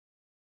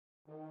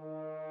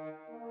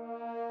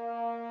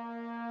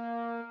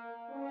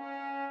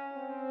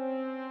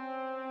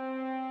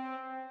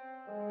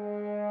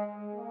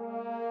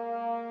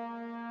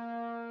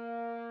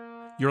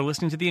You're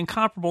listening to the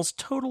Incomparables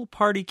Total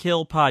Party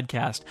Kill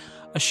podcast,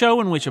 a show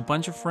in which a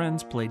bunch of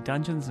friends play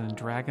Dungeons and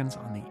Dragons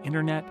on the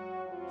internet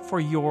for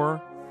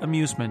your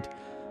amusement.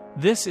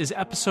 This is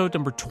episode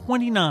number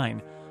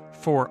 29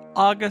 for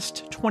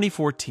August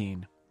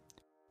 2014.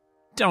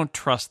 Don't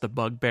trust the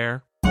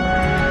Bugbear.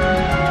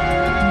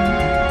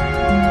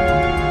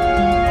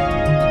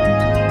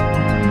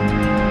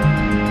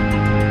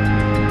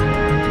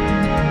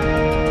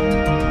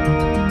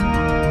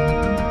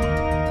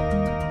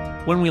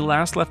 When we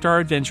last left our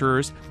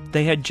adventurers,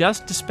 they had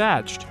just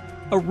dispatched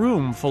a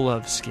room full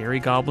of scary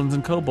goblins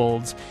and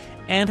kobolds,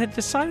 and had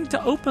decided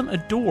to open a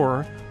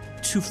door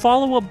to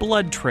follow a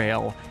blood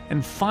trail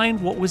and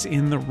find what was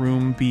in the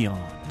room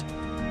beyond.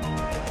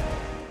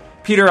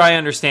 Peter, I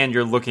understand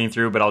you're looking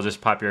through, but I'll just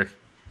pop your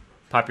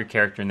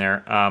character in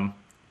there.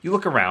 You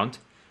look around.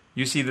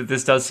 You see that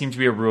this does seem to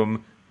be a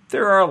room.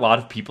 There are a lot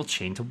of people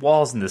chained to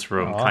walls in this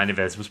room, kind of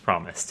as was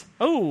promised.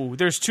 Oh,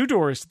 there's two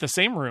doors to the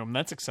same room.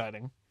 That's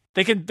exciting.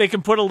 They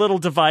can put a little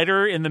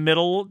divider in the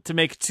middle to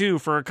make two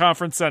for a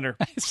conference center.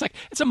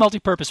 It's a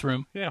multi-purpose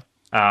room. Yeah.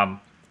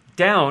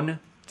 Down,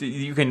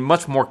 you can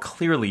much more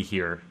clearly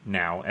hear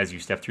now as you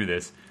step through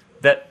this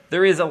that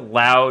there is a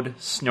loud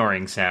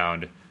snoring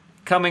sound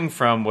coming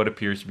from what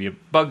appears to be a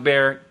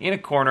bugbear in a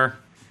corner,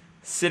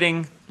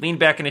 sitting, leaned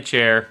back in a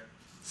chair,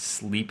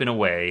 sleeping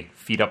away,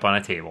 feet up on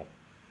a table.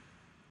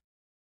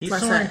 He's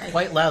snoring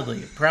quite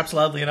loudly, perhaps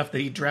loudly enough that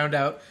he drowned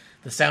out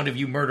the sound of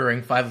you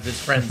murdering 5 of his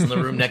friends in the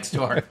room next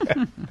door.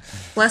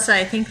 Flessa,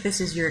 I think this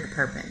is your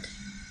department.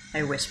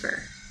 I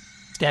whisper.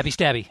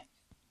 Stabby.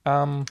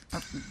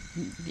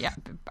 Yeah,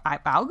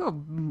 I'll go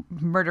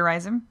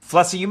murderize him.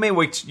 Flessa, you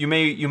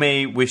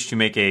may wish to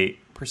make a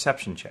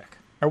perception check.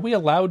 Are we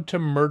allowed to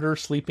murder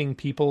sleeping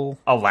people?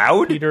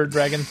 Allowed? Peter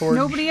Dragonforge?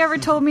 Nobody ever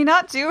told me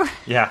not to.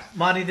 Yeah.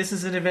 Monty, this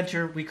is an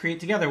adventure we create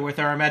together with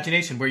our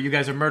imagination where you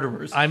guys are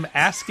murderers. I'm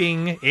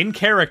asking, in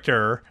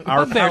character,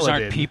 our Bugbears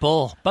paladin. aren't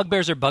people.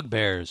 Bugbears are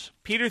bugbears.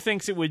 Peter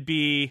thinks it would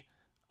be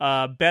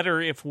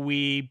better if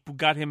we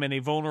got him in a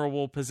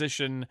vulnerable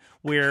position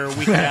where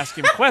we could ask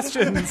him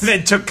questions.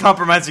 Then took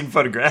compromising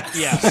photographs.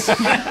 Yes.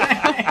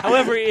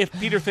 However, if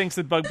Peter thinks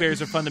that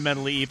bugbears are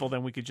fundamentally evil,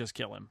 then we could just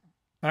kill him.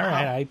 All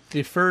right, I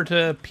defer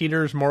to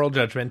Peter's moral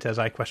judgment as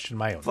I question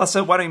my own.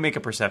 Flessa, why don't you make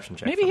a perception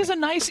check? Maybe he's a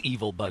nice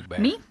evil bugbear.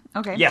 Me?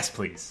 Okay. Yes,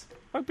 please.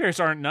 Bugbears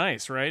aren't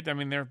nice, right? I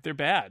mean, they're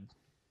bad.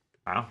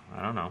 Oh,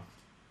 I don't know.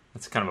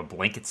 That's kind of a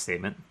blanket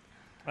statement.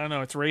 I don't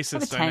know. It's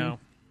racist, I have a 10.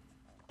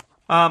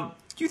 I know.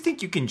 Do you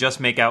think you can just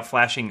make out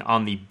flashing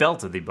on the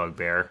belt of the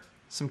bugbear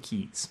some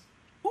keys?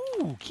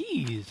 Ooh,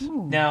 keys.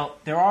 Ooh. Now,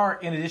 there are,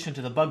 in addition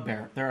to the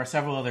bugbear, there are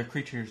several other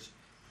creatures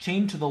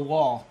chained to the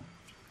wall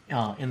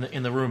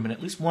in the room, and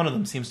at least one of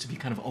them seems to be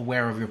kind of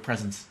aware of your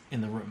presence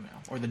in the room now,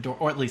 or the door,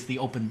 or at least the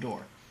open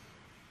door.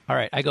 All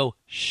right, I go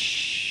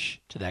shh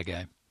to that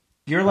guy.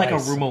 You're like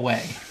Nice. a room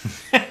away.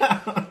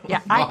 Yeah,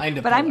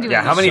 but I'm doing.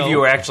 Yeah, how this. many of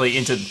you are actually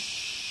into...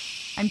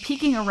 I'm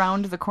peeking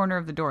around the corner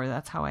of the door.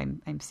 That's how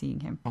I'm seeing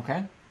him.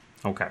 Okay.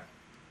 Okay.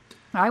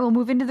 I will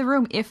move into the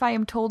room if I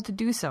am told to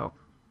do so.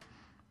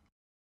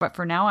 But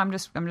for now, I'm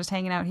just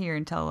hanging out here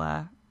until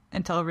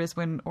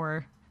Rizwin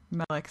or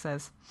Melek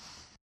says.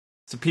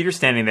 So Peter's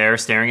standing there,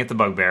 staring at the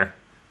bugbear.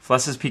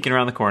 Flessa's peeking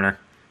around the corner.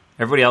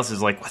 Everybody else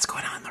is like, what's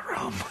going on in the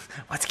room?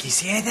 Can you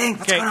see anything?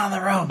 What's going on in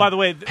the room? By the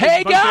way,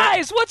 Hey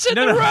guys, what's in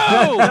the room?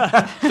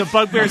 the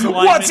bugbear's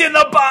alignment. What's in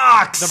the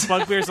box? The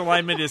bugbear's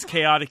alignment is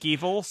chaotic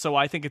evil, so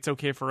I think it's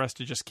okay for us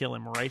to just kill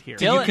him right here.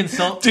 Kill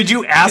it. Did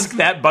you ask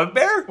that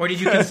bugbear? Or did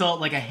you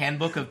consult like a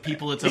handbook of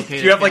people it's okay Do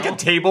to you have kill? like a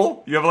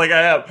table? You have like,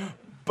 I have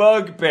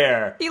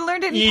bugbear. He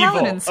learned it in Evil.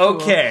 Paladin school.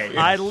 Okay.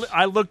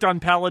 I looked on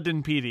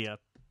Paladinpedia.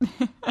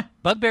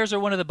 Bugbears are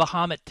one of the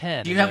Bahamut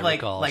 10. Do you as have I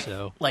like recall,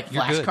 so you're good.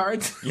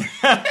 flashcards?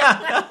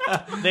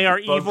 They are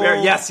evil.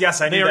 Bugbear. Yes,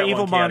 I knew They that are one.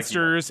 evil Chaotic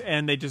monsters,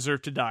 and they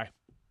deserve to die.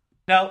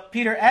 Now,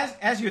 Peter,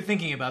 as you're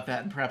thinking about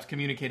that and perhaps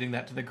communicating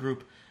that to the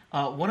group,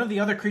 one of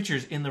the other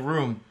creatures in the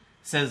room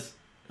says,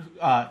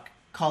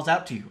 calls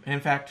out to you, and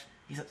in fact,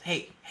 he says,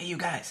 "Hey, you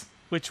guys."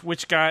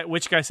 Which guy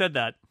said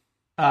that?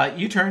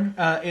 You turn.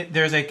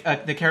 There's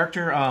the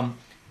character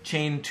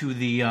chained to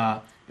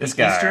the This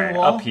guy eastern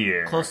wall, up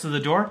here. close to the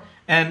door,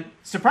 and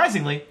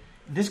surprisingly,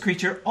 this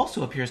creature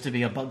also appears to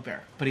be a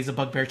bugbear, but he's a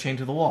bugbear chained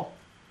to the wall.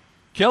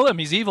 Kill him,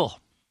 he's evil.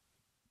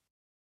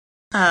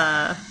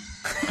 I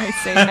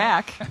say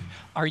back.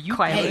 Are you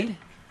Quietly. paid?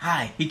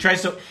 Hi. He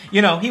tries to,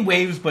 he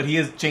waves, but he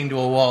is chained to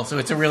a wall, so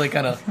it's a really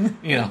kind of,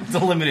 it's a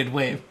limited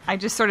wave. I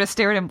just sort of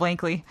stare at him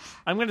blankly.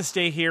 I'm going to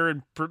stay here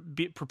and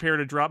be prepared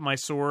to drop my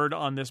sword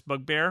on this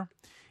bugbear.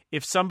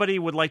 If somebody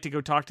would like to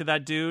go talk to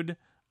that dude,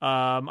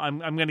 I'm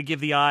going to give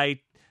the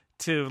eye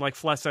to like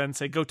Flessa and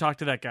say, "Go talk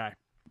to that guy."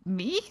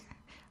 Me?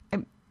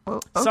 Okay.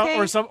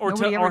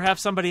 Or have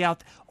somebody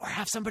out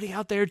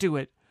there do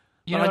it.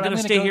 You know I'm what, going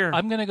to stay here.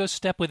 I'm going to go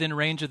step within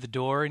range of the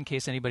door in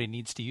case anybody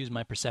needs to use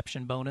my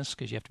perception bonus,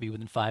 because you have to be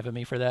within 5 of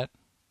me for that.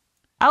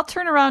 I'll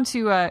turn around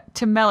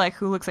to Melek,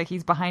 who looks like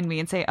he's behind me,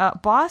 and say,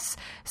 "Boss,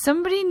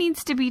 somebody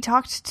needs to be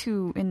talked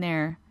to in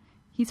there.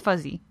 He's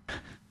fuzzy."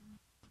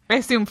 I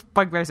assume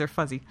bugbears are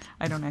fuzzy.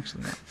 I don't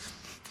actually know.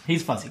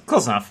 He's fuzzy.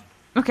 Close enough.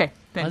 Okay,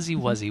 thanks. Fuzzy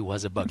Wuzzy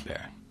was a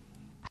bugbear.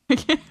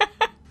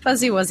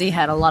 Fuzzy Wuzzy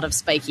had a lot of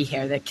spiky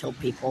hair that killed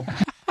people.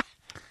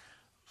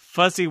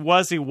 Fuzzy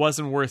Wuzzy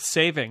wasn't worth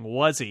saving,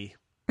 was he?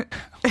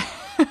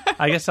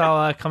 I guess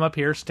I'll come up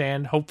here,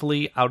 stand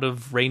hopefully out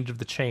of range of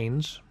the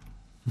chains,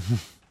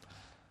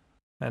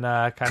 and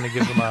kind of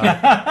give them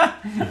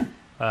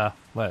a...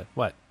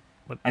 What?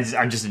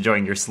 I'm just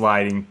enjoying your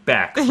sliding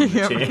back from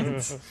the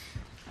chains.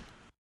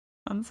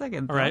 On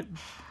second All right.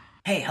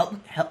 Hey,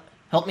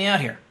 help me out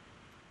here.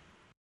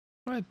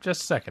 Wait,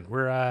 just a second.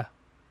 We're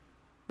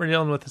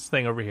dealing with this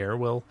thing over here.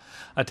 We'll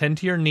attend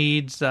to your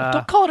needs.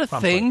 Don't call it a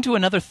promptly. thing to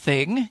another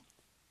thing. What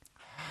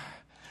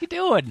you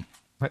doing?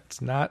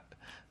 It's not.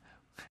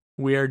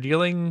 We are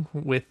dealing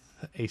with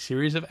a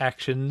series of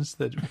actions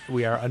that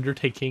we are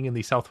undertaking in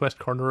the southwest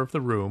corner of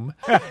the room.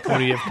 When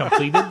we have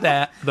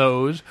completed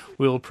those,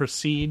 we'll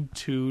proceed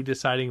to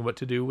deciding what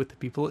to do with the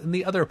people in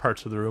the other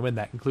parts of the room, and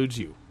that includes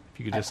you. If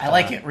you could just, I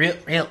like it.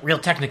 Real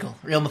technical.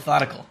 Real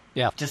methodical.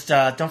 Yeah. Just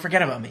don't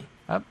forget about me.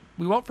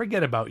 We won't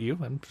forget about you.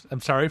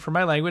 I'm sorry for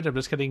my language. I'm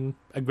just getting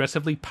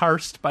aggressively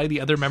parsed by the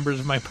other members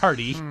of my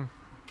party.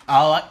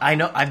 Oh, I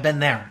know. I've been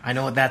there. I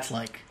know what that's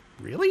like.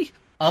 Really?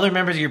 Other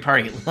members of your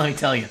party, let me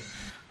tell you.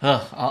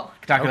 I'll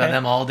talk about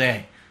them all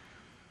day.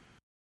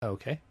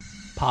 Okay.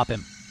 Pop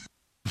him.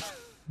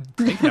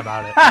 Thinking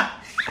about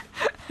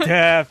it.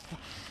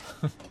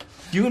 Death.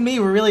 You and me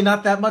were really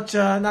not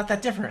that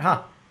different,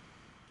 huh?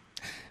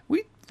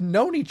 We've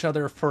known each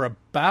other for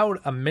about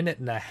a minute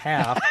and a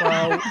half.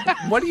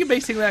 What are you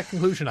basing that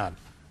conclusion on?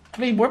 I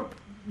mean,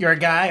 you're a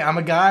guy, I'm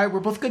a guy, we're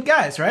both good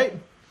guys, right?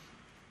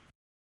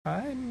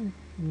 I'm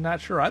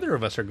not sure either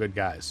of us are good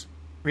guys.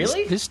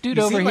 Really? This dude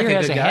You over seem like here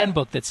has good a guy.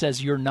 handbook that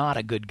says you're not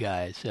a good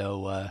guy.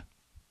 So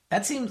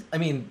That seems, I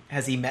mean,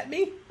 has he met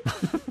me?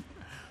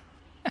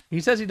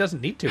 He says he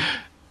doesn't need to.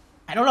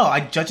 I don't know.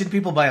 I judging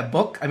people by a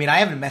book. I mean, I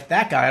haven't met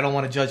that guy. I don't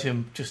want to judge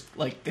him just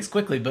like this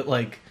quickly, but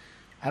like,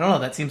 I don't know.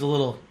 That seems a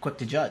little quick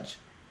to judge.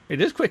 It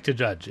is quick to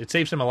judge. It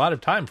saves him a lot of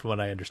time, from what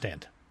I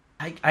understand.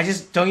 I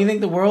just don't. You think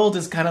the world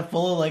is kind of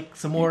full of like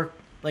some more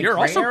like You're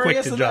gray also quick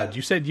areas to of judge. that?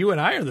 You said you and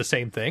I are the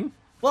same thing.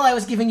 Well, I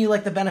was giving you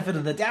like the benefit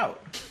of the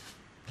doubt.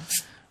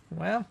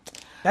 Well,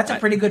 That's a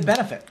pretty good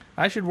benefit.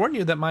 I should warn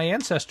you that my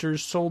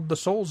ancestors sold the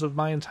souls of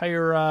my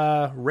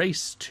entire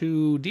race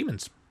to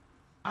demons.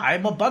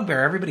 I'm a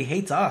bugbear. Everybody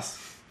hates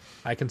us.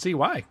 I can see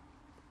why.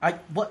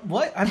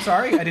 What? I'm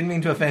sorry. I didn't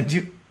mean to offend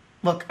you.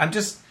 Look, I'm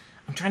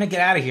trying to get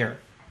out of here.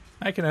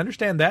 I can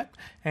understand that.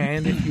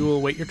 And if you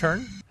will wait your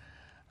turn.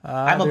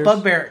 I'm a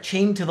bugbear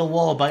chained to the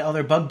wall by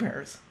other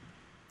bugbears.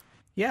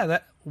 Yeah,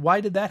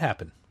 why did that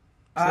happen?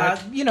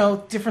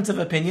 Difference of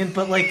opinion,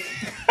 but like,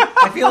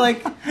 I feel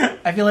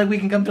like we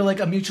can come to like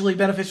a mutually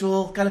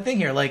beneficial kind of thing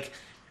here. Like,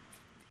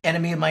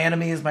 enemy of my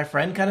enemy is my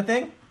friend kind of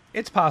thing.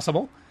 It's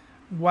possible.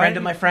 Friend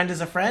of my friend is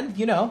a friend,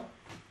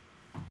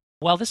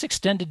 while this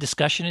extended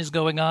discussion is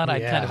going on,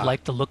 I'd kind of Yeah.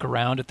 like to look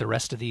around at the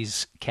rest of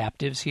these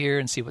captives here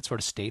and see what sort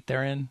of state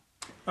they're in.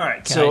 All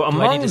right. Do So I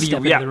among need to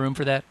step into the room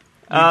for that?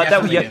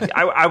 definitely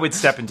I would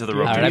step into the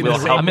room. All right, It will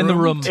help. I'm in the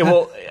room. It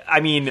will. I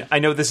mean, I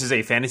know this is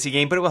a fantasy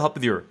game, but it will help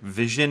with your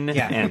vision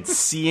and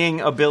seeing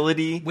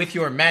ability. With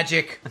your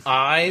magic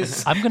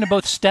eyes. I'm going to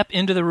both step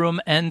into the room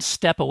and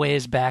step a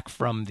ways back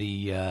from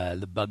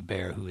the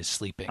bugbear who is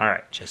sleeping. All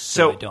right. Just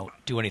so I don't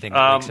do anything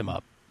that wakes him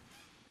up.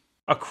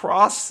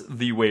 Across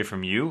the way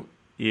from you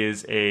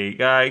is a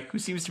guy who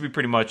seems to be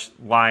pretty much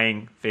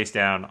lying face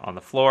down on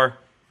the floor,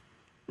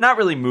 not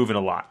really moving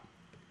a lot.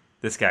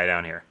 This guy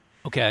down here.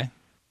 Okay.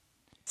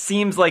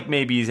 Seems like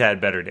maybe he's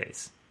had better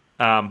days.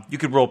 You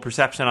could roll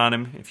perception on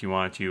him if you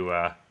want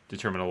to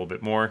determine a little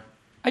bit more.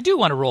 I do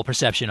want to roll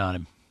perception on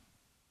him.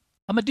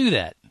 I'm going to do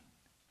that.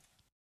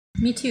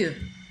 Me too.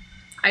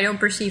 I don't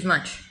perceive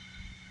much.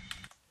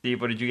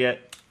 Steve, what did you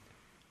get?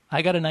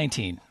 I got a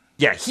 19.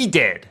 Yeah, he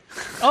did.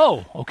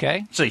 Oh,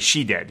 okay. Actually,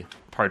 she did.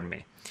 Pardon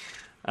me.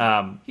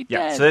 He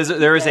Yeah. dead. So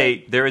there is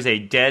a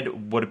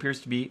dead, what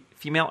appears to be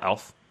female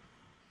elf.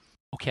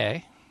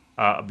 Okay.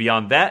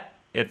 Beyond that,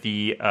 at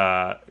the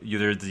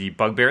there's the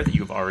bugbear that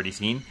you've already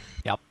seen.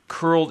 Yep.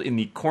 Curled in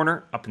the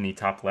corner, up in the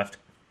top left,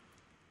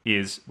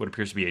 is what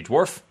appears to be a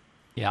dwarf.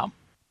 Yeah.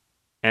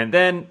 And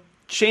then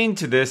chained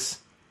to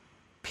this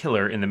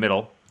pillar in the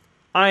middle,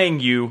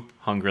 eyeing you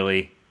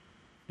hungrily,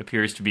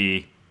 appears to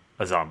be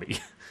a zombie.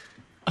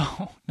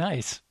 Oh,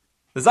 nice.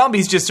 The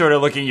zombie's just sort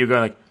of looking at you,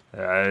 going like,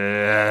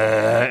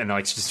 and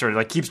like just sort of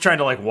like keeps trying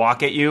to like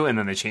walk at you, and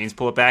then the chains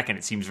pull it back, and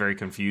it seems very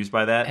confused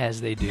by that. As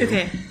they do.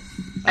 Okay.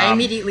 I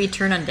immediately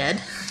turn undead.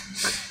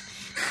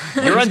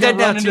 You're He's gonna undead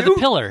now run into too. the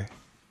pillar.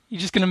 You're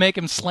just going to make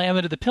him slam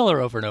into the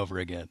pillar over and over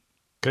again.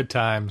 Good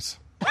times.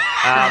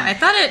 I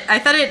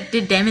thought it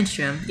did damage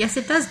to him. Yes,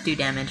 it does do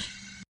damage.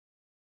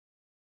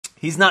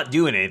 He's not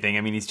doing anything.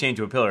 I mean, he's chained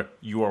to a pillar.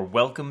 You are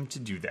welcome to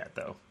do that,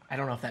 though. I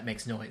don't know if that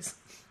makes noise.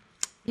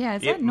 Yeah,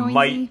 is It that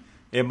noisy?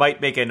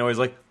 might make a noise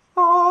like,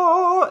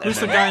 oh. Who's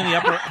the guy in the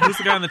upper? Who's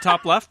the guy in the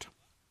top left?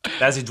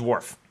 That's a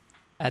dwarf.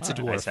 That's a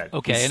dwarf. said.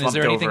 Okay, He's and is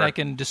there slumped anything over. I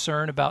can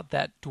discern about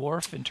that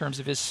dwarf in terms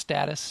of his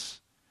status?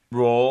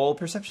 Roll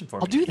perception for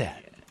me. I'll do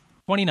that.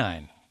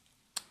 29.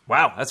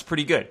 Wow, that's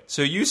pretty good.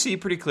 So you see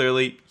pretty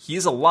clearly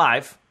he's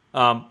alive,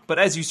 but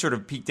as you sort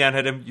of peek down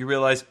at him, you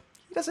realize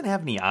he doesn't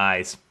have any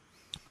eyes.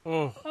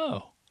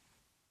 Oh.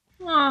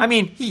 I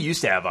mean, he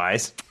used to have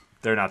eyes.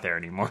 They're not there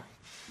anymore.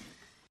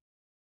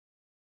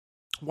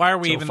 Why are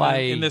we So even if I-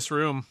 in this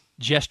room?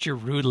 Gesture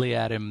rudely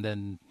at him,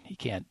 then he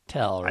can't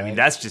tell, right? I mean,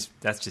 that's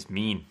just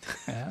mean.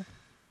 Yeah.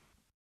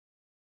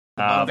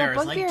 The bugbear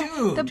is like,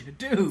 bugbear-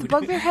 dude. The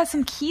bugbear has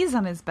some keys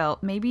on his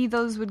belt. Maybe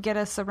those would get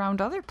us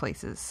around other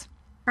places.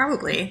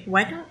 Probably.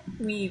 Why don't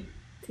we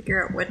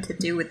figure out what to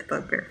do with the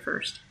bugbear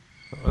first?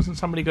 Wasn't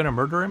somebody going to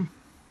murder him?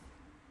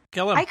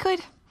 Kill him. I could.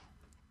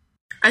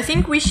 I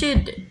think what we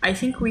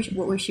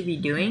should be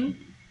doing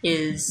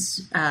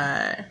is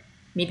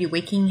maybe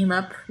waking him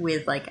up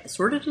with like a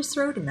sword at his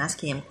throat and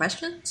asking him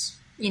questions.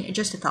 You know,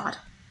 just a thought.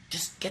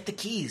 Just get the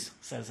keys,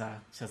 says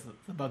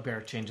the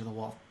bugbear chained to the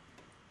wall.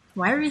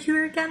 Why are you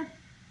here again?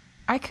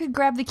 I could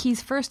grab the keys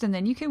first, and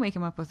then you can wake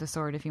him up with a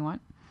sword if you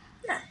want.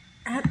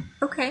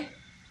 Okay.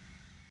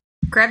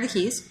 Grab the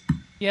keys.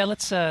 Yeah,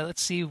 let's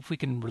see if we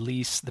can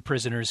release the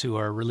prisoners who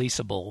are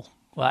releasable.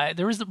 Well,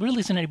 there really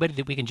isn't anybody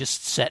that we can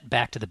just set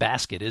back to the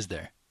basket, is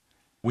there?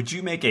 Would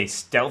you make a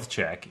stealth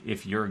check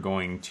if you're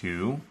going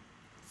to...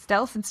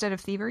 Stealth instead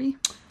of thievery?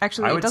 I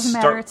Actually, it would doesn't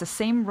start- matter. It's the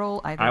same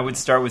roll either I way. would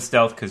start with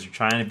stealth because you're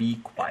trying to be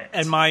quiet.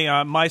 And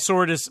my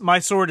sword is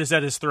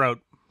at his throat.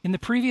 In the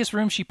previous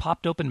room, she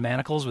popped open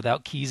manacles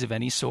without keys of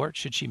any sort.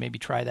 Should she maybe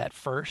try that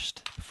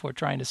first before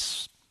trying to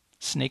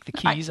snake the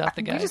keys out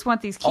the guy? We just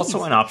want these keys.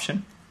 Also an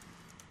option.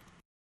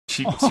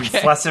 She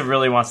Okay. Flessa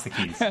really wants the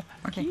keys.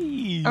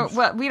 Okay. Oh,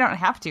 well, we don't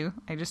have to.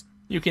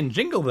 You can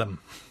jingle them.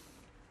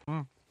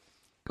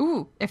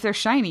 Ooh, if they're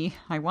shiny,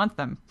 I want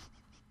them.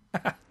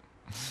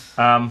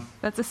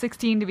 That's a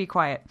 16 to be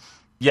quiet.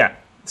 Yeah.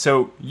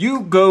 So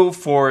you go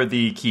for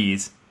the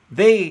keys.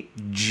 They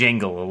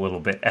jingle a little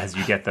bit as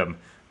you get them.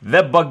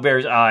 The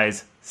bugbear's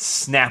eyes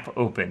snap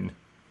open.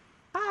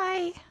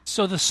 Hi.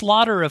 So the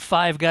slaughter of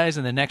 5 guys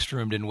in the next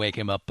room didn't wake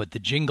him up, but the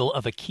jingle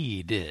of a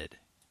key did.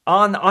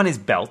 On his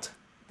belt.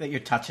 That you're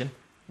touching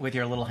with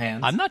your little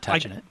hands. I'm not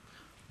touching it.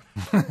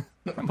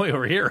 I'm way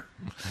over here.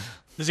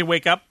 Does he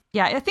wake up?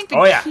 Yeah, I think the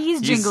Oh, yeah. keys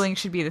He's- jingling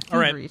should be the All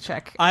right. thievery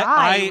check.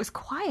 I- It was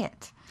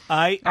quiet.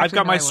 I've Actually,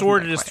 got no, my I wasn't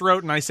sword that at his quiet.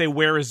 throat, and I say,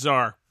 "Where is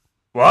Czar?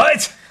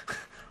 What?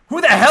 Who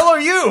the hell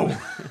are you?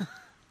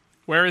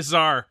 Where is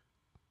Czar?"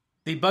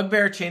 The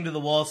bugbear chained to the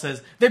wall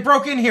says, "They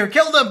broke in here!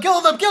 Kill them!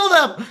 Kill them! Kill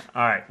them!"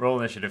 All right, roll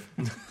initiative.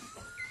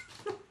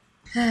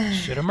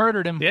 Should have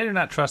murdered him. I do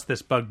not trust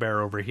this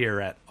bugbear over here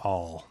at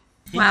all.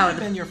 He Wow, might have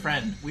been your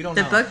friend. We don't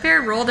The know.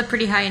 bugbear rolled a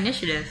pretty high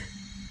initiative.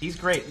 He's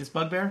great. This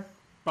bugbear.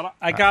 But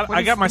I got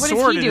What my does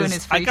sword he at do in his.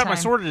 his free I got my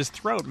time? sword at his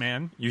throat,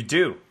 man. You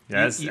do.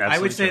 Yes, I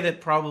would say true.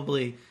 that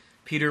probably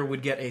Peter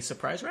would get a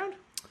surprise round.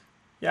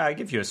 Yeah, I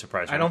give you a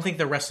surprise. I don't think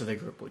the rest of the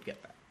group would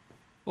get that.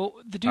 Well,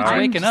 the dude's I'm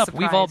waking just up.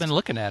 We've all surprised. been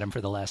looking at him for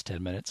the last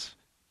 10 minutes.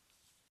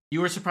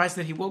 You were surprised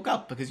that he woke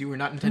up because you were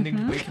not intending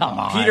to wake him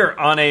up. Peter,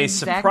 on a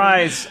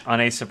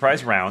Exactly.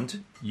 surprise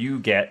round, you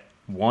get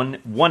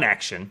one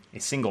action, a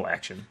single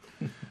action.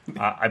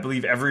 I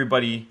believe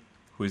everybody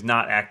who is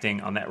not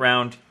acting on that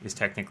round is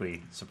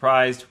technically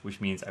surprised,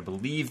 which means I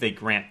believe they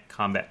grant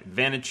combat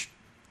advantage.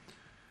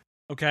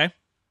 Okay.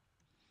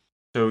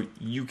 So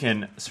you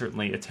can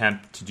certainly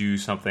attempt to do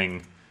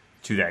something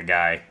to that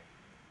guy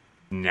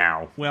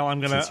now. Well,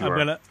 I'm Since you are-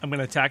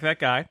 gonna attack that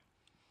guy.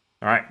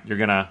 All right, you're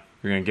gonna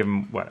give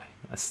him what,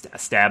 a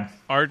stab.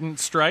 Ardent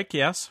strike.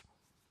 Yes.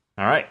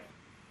 All right,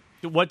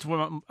 What?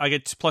 I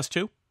get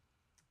 +2.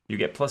 you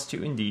get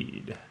 +2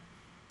 indeed.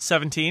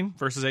 17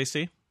 versus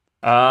AC.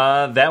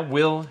 That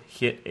will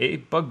hit a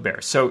bugbear.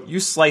 So you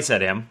slice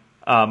at him.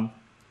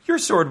 Your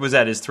sword was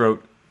at his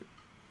throat.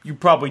 You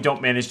probably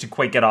don't manage to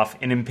quite get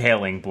off an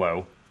impaling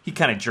blow. He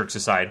kind of jerks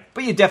aside,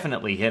 but you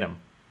definitely hit him.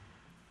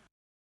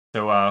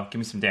 So give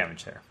me some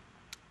damage there.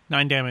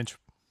 9 damage,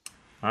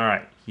 All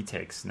right, he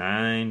takes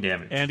 9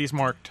 damage. and he's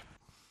marked.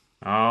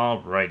 All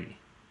righty.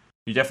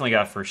 You definitely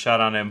got a first shot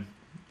on him,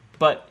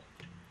 but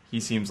he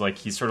seems like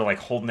he's sort of like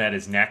holding at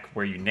his neck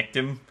where you nicked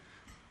him,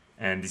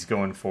 and he's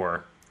going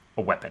for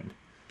a weapon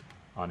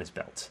on his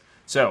belt.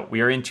 So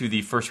we are into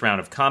the first round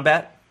of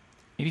combat.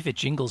 Maybe if it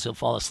jingles, he'll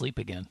fall asleep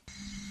again.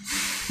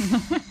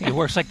 It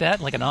works like that,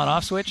 like an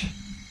on-off switch.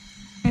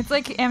 It's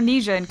like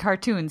amnesia in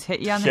cartoons.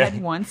 Hit you on the Yeah.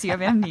 head once, you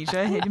have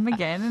amnesia, hit him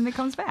again, and it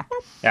comes back.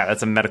 Yeah,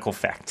 that's a medical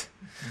fact.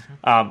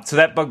 So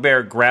that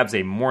bugbear grabs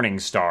a morning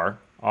star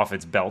off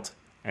its belt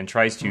and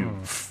tries to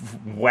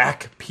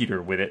whack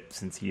Peter with it,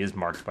 since he is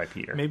marked by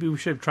Peter. Maybe we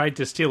should have tried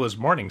to steal his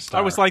morning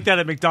star. I was like that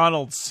at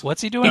McDonald's.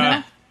 What's he doing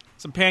now?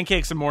 Some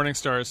pancakes and Morning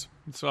Stars.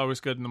 It's always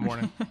good in the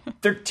morning.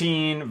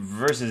 13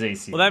 versus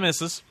AC. Well, that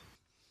misses.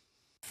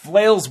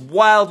 Flails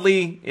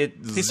wildly. It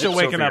He's still zips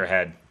waking over up. your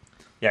head.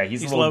 Yeah,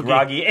 he's a He's little low-key.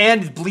 groggy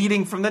and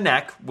bleeding from the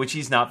neck, which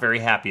he's not very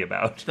happy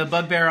about. The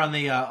bugbear on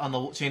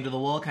the chain to the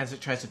wall kind of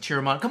tries to cheer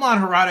him on. Come on,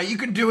 Harada, you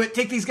can do it.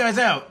 Take these guys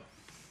out.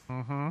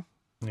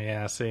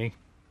 Yeah, see.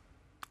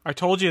 I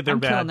told you they're I'm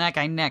bad. killing that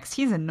guy next.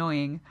 He's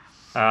annoying.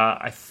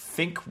 I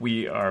think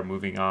we are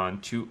moving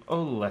on to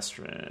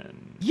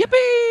Olestrin.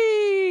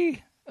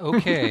 Yippee!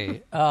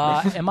 Okay.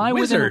 Am I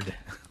Wizard.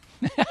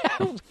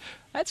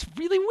 That's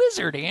really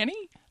wizard,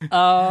 Annie.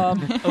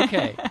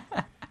 Okay.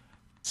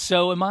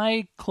 So am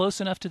I close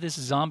enough to this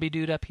zombie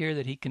dude up here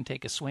that he can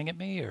take a swing at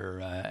me,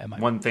 or am I...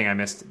 One thing I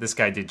missed, this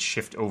guy did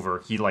shift over.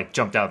 He,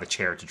 jumped out of the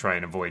chair to try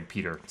and avoid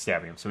Peter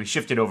stabbing him. So he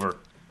shifted over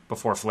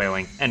before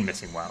flailing and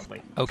missing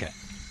wildly. Okay.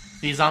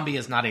 The zombie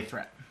is not a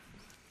threat.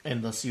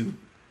 Unless you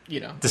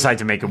Decide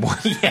to make him one.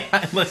 Yeah,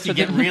 unless you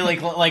get really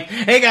close.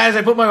 Hey guys,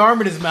 I put my arm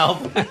in his mouth.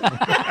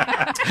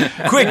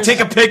 Quick, take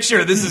a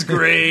picture. This is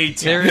great.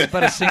 There is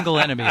but a single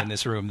enemy in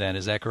this room then,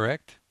 is that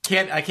correct?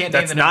 I can't.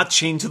 That's name not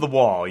chained to the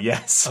wall,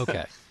 yes.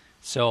 Okay.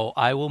 So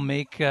I will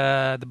make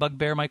the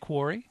Bugbear my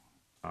quarry,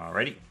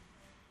 Alrighty.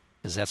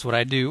 because that's what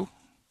I do.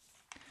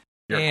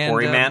 You're a And,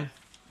 quarry man?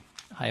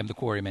 I am the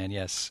quarry man,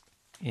 yes.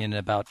 In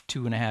about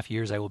 2.5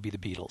 years, I will be the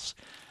Beatles.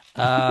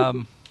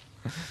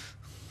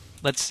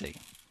 Let's see.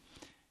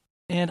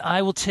 And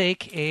I will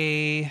take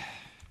I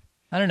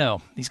don't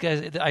know. These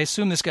guys, I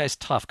assume this guy's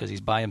tough because he's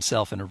by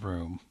himself in a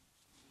room.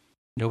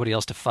 Nobody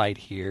else to fight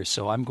here,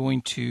 so I'm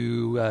going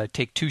to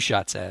take 2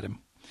 shots at him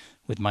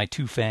with my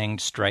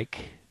 2-fanged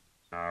strike.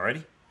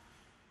 Alrighty.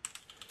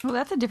 Well,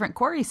 that's a different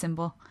quarry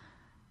symbol.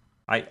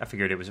 I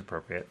figured it was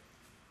appropriate.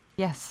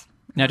 Yes.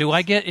 Now,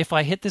 if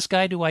I hit this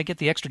guy, do I get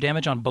the extra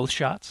damage on both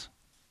shots?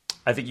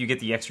 I think you get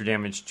the extra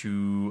damage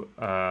to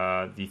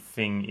the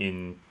thing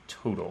in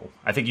total.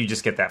 I think you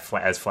just get that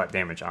flat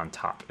damage on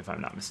top, if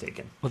I'm not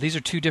mistaken. Well, these are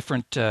two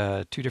different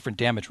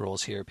damage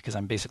rolls here because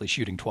I'm basically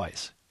shooting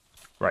twice.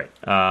 Right.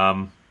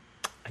 I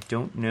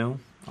don't know,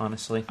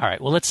 honestly. All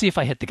right. Well, let's see if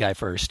I hit the guy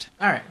first.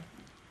 All right,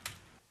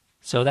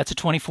 So that's a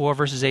 24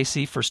 versus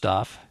AC first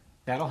off.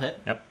 that'll hit.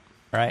 Yep.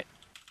 All right.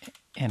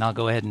 And I'll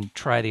go ahead and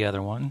try the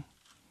other one.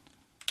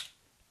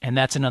 And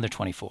that's another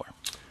 24.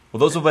 Well,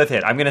 those will both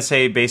hit. I'm going to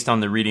say, based on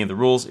the reading of the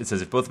rules, it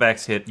says if both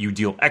backs hit, you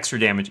deal extra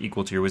damage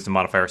equal to your wisdom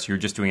modifier, so you're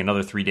just doing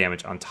another 3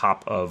 damage on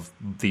top of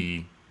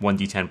the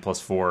 1d10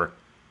 plus 4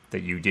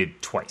 that you did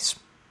twice.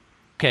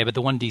 Okay, but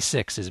the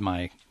 1d6 is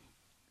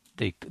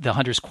the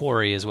Hunter's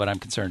Quarry is what I'm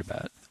concerned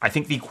about. I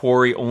think the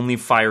quarry only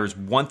fires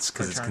once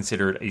because it's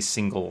considered a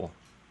single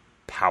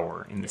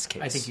power in this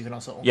case. I think you can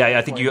also. Yeah,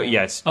 I think you.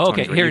 Yes. Oh,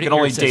 okay, 23. here you can here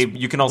only it says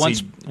you can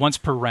also once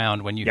per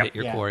round when you Yep. hit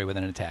your Yeah. quarry with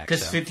an attack.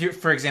 Because, So.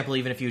 for example,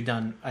 even if you've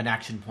done an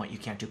action point, you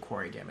can't do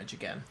quarry damage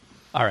again.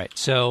 All right,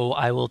 so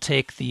I will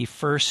take the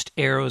first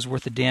arrow's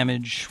worth of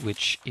damage,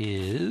 which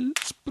is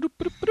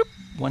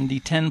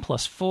 1d10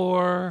 plus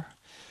 4,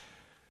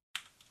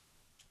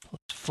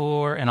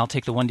 and I'll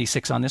take the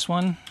 1d6 on this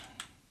one,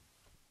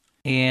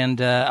 and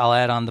I'll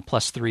add on the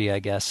plus 3, I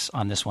guess,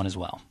 on this one as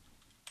well.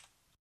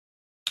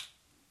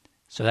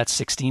 So that's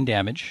 16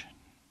 damage.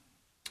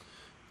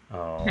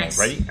 Nice.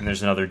 Ready? And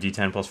there's another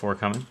d10 plus 4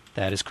 coming.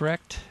 That is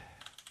correct.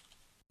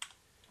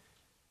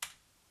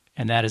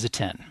 And that is a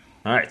 10.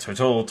 All right, so a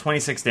total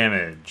 26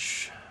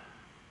 damage.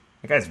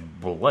 That guy's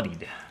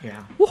bloodied.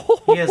 Yeah,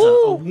 he has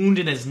a wound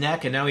in his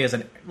neck, and now he has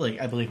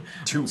I believe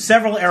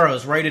several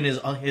arrows right in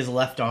his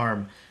left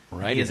arm.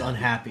 Right he in is it.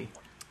 unhappy.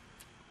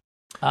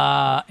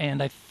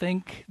 And I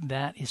think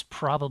that is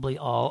probably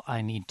all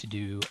I need to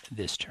do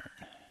this turn.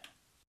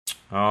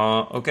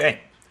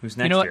 Okay. Who's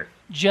next You know what? here?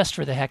 Just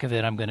for the heck of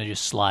it, I'm going to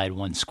just slide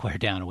one square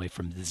down away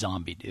from the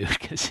zombie dude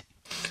because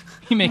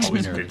he makes me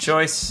Always a good nervous.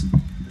 choice.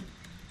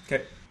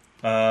 Okay.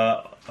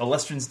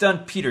 Olestrin's done.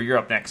 Peter, you're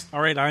up next. All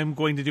right, I'm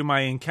going to do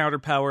my encounter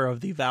power of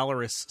the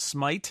Valorous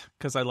Smite,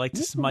 because I like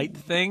to smite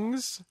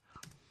things.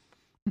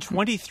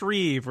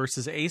 23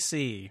 versus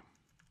AC.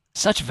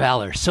 Such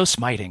valor, so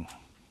smiting.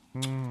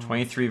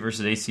 23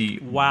 versus AC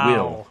Wow.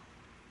 will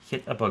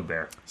hit a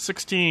bugbear.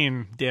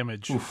 16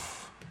 damage. Oof.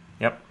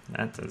 Yep,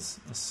 that does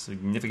a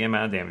significant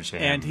amount of damage to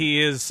him. And he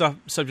is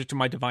subject to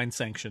my divine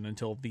sanction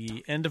until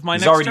the end of my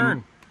He's next already,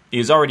 turn. He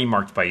is already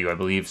marked by you, I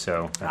believe,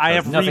 so that I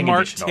does have nothing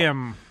remarked additional.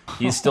 him.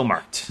 He is still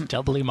marked.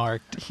 Doubly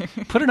marked.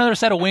 Put another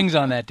set of wings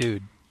on that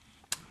dude.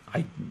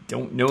 I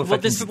don't know if I Well,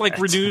 can this do is like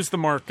that. renews the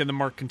mark, and the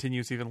mark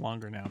continues even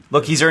longer now.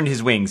 Look, he's earned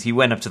his wings. He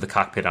went up to the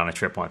cockpit on a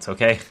trip once,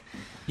 okay?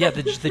 Yeah,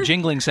 the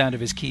jingling sound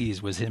of his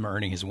keys was him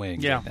earning his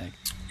wings, Yeah. I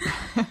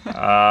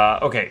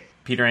think. Okay,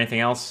 Peter, anything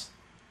else?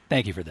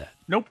 Thank you for that.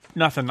 Nope,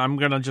 nothing. I'm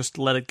going to just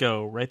let it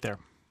go right there.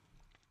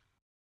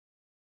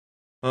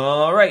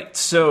 All right,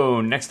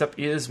 so next up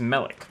is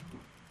Melik.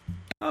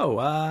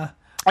 Oh,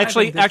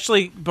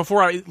 Actually,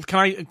 before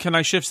can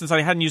I shift, since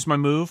I hadn't used my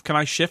move? Can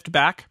I shift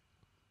back?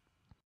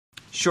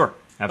 Sure,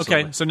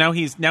 absolutely. Okay, so now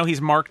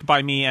he's marked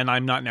by me, and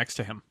I'm not next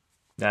to him,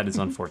 That is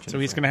unfortunate. so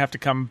he's going to have to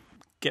come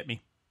get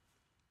me,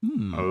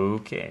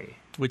 Okay.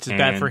 which is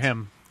bad for And-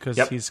 him because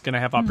Yep. he's going to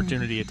have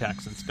opportunity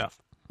attacks and stuff.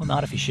 Well,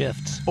 not if he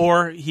shifts.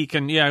 Or he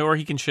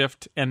can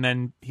shift, and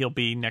then he'll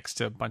be next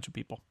to a bunch of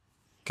people,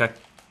 Okay.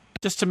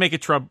 just to make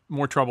it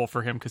more trouble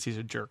for him because he's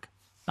a jerk.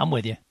 I'm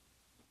with you.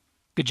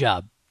 Good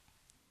job.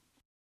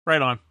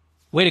 Right on.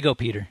 Way to go,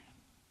 Peter.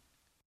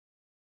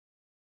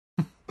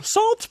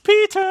 Salt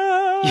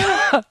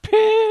Peter!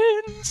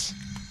 Pins!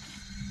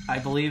 I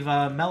believe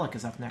Melik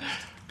is up next.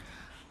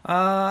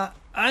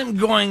 I'm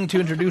going to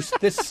introduce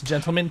this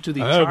gentleman to the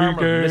charm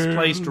of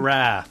misplaced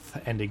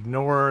wrath and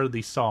ignore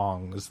the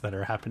songs that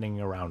are happening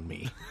around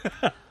me.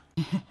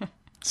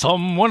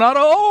 Someone ought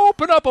to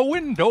open up a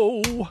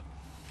window.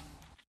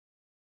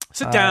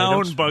 Sit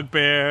down,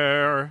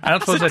 Bugbear. I don't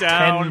suppose Sit a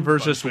down, 10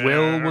 versus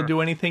Bugbear. will do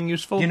anything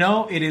useful. You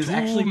know, it is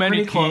actually many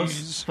pretty close,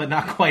 keys. but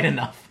not quite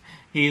enough.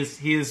 He is.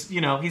 He's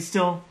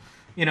still,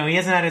 he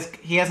hasn't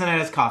had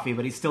his coffee,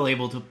 but he's still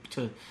able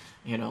to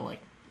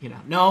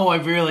no,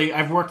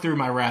 I've worked through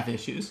my wrath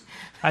issues.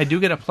 I do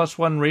get a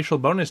 +1 racial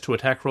bonus to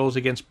attack rolls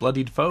against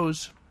bloodied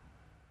foes.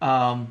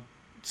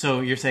 So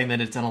you're saying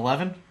that it's an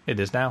 11? It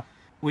is now.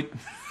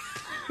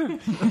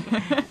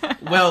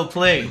 Well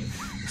played.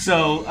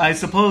 So I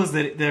suppose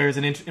that there is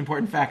an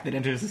important fact that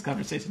enters this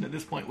conversation at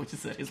this point, which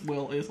is that his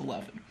will is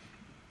 11.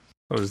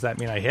 So does that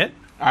mean I hit?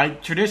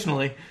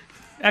 Traditionally.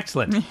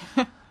 Excellent.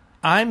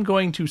 I'm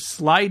going to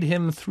slide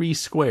him 3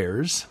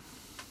 squares.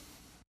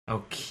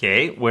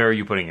 Okay, where are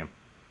you putting him?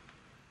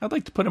 I'd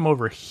like to put him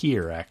over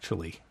here,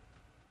 actually.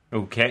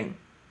 Okay.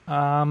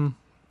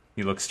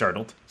 He looks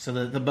startled. So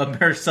the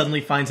bugbear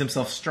suddenly finds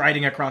himself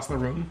striding across the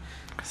room.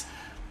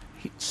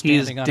 He is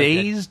Standing on a dead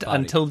dazed body.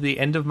 until the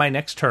end of my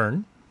next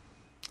turn.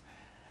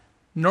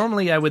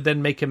 Normally, I would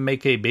then make him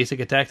make a basic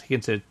attack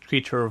against a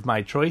creature of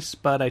my choice,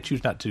 but I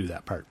choose not to do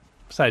that part.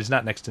 Besides,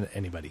 not next to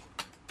anybody.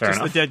 Fair Just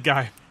enough. the dead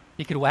guy.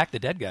 He could whack the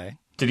dead guy.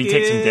 Did he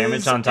take some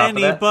damage on top of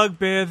any that?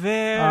 Bugbear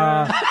there?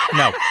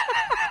 No.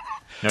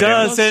 No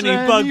Does damage?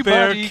 any Bugbear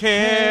anybody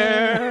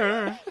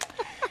care?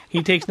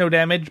 He takes no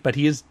damage, but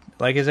he is,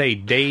 like I say,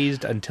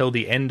 dazed until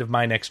the end of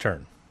my next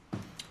turn.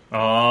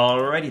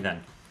 Alrighty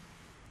then.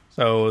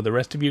 So the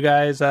rest of you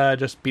guys,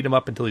 just beat him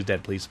up until he's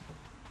dead, please.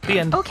 The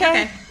end.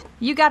 Okay.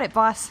 You got it,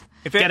 boss.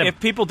 If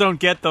people don't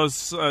get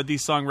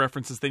these song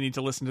references, they need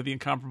to listen to the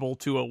Incomparable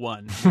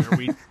 201, where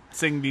we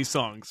sing these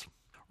songs.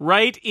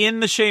 Right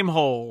in the shame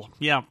hole.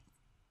 Yeah.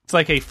 It's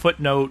like a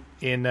footnote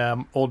in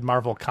old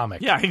Marvel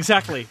comic. Yeah,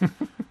 exactly.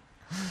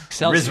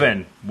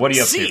 Rizwan, what are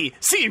you up to?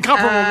 See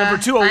Incomparable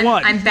number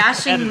 201. I'm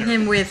bashing Editor.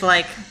 him with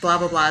like blah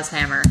blah blah's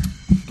hammer.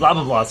 Blah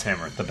blah blah's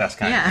hammer, the best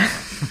kind. Yeah,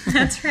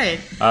 that's right.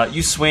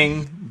 You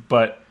swing,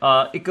 but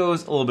it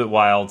goes a little bit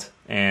wild,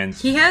 and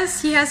He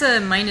has a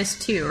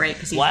 -2, right?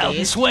 Because he's Wild and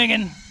dazed.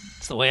 swinging.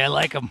 It's the way I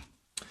like him.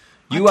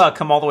 you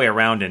come all the way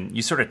around, and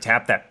you sort of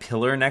tap that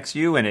pillar next to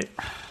you, and it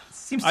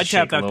seems to I shake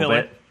tap a that little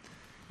pillar. bit.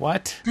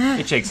 What?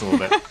 It shakes a little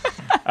bit.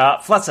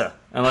 Flessa,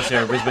 unless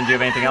you're Rizwan, do you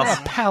have anything else?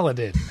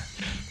 Paladin.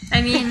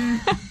 I mean,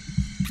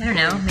 I don't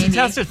know. Maybe.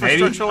 Tested for Maybe?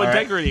 structural All right.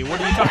 integrity.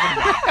 What are you talking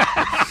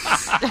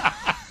about?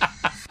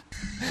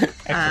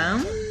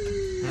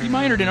 He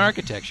minored in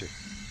architecture.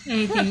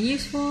 Anything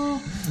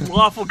useful?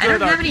 Lawful I good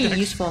don't have any architecture.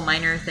 useful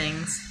minor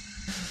things.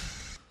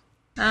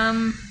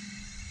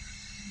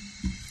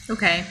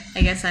 Okay,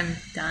 I guess I'm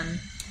done.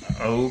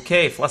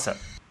 Okay, Flessa.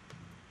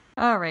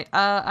 All right.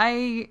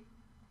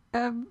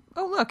 Oh,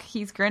 look,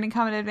 he's granting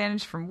combat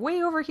advantage from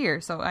way over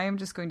here. So I am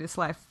just going to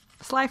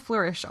sly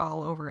flourish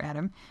all over at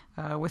him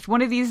with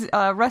one of these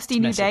rusty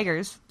new messy.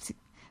 daggers.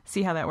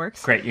 See how that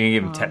works? Great, you're going to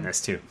give him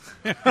tetanus, too.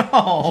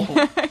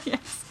 Oh,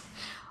 Yes.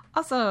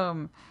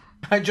 Awesome.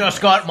 I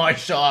just got my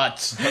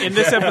shots. In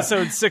this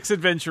episode, 6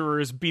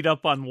 adventurers beat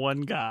up on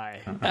one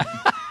guy.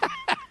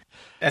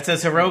 That's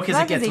as heroic as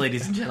That it gets, is a-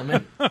 ladies and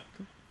gentlemen. That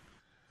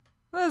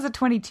was a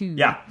 22.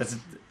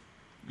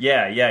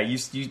 Yeah,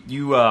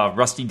 you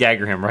rusty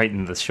dagger him right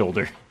in the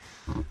shoulder.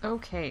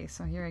 Okay,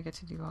 so here I get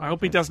to do all I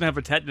hope he doesn't have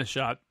a tetanus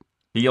shot.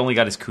 He only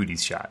got his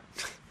cooties shot.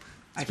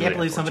 I can't really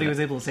believe somebody unfortunate. was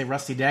able to say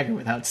rusty dagger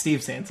without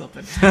Steve saying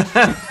something.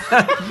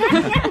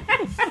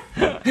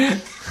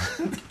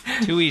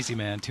 Too easy,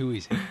 man. Too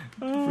easy.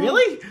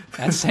 Really?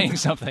 That's saying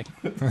something.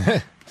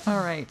 All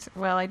right.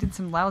 Well, I did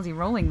some lousy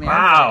rolling there.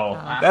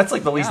 Wow, that's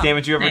like the least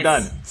damage you've ever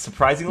Nice. done.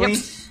 Surprisingly,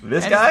 Yep. this That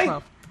is guy,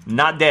 12.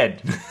 not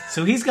dead.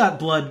 So he's got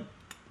blood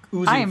I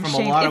oozing am from a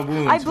shamed. lot of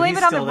wounds. I but blame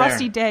he's it on the still there.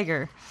 rusty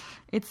dagger.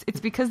 It's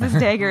because this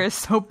dagger is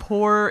so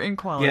poor in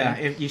quality. Yeah,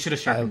 you should have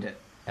sharpened it.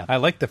 I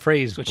like the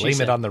phrase, what she blame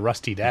said. it on the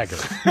rusty dagger.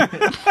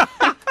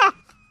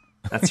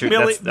 That's your.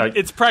 Millie, That's,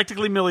 it's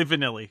practically Milli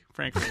Vanilli,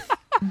 frankly.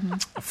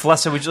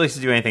 Flessa, would you like to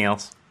do anything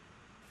else?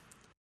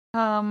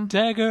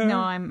 Dagger. No,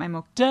 I'm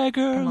okay.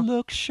 Dagger,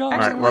 look sharp.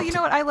 Actually, Alright, we're well, up you to-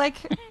 know what?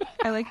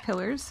 I like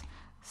pillars,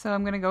 so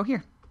I'm gonna go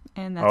here,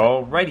 and that's it.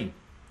 Alrighty.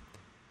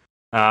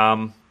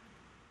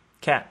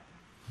 Cat.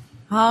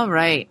 All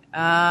right.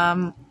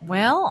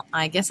 Well,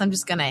 I guess I'm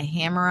just gonna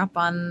hammer up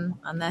on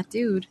that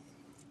dude.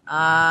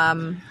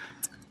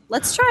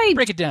 Let's try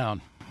Break it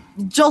down.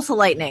 Jolt of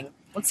Lightning.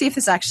 Let's see if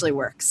this actually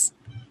works.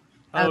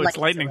 I Oh, would it's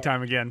like lightning to.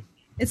 time again.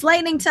 It's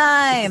lightning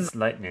time. It's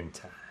lightning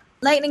time.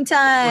 Lightning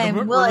time.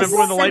 Remember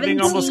when the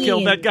lightning almost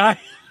killed that guy?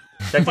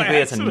 Technically,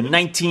 it's a accident.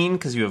 19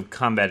 because you have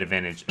combat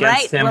advantage Right?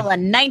 against him. Well, a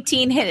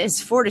 19 hit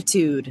his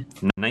fortitude.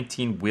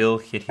 19 will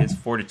hit his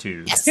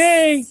fortitude.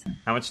 Yes.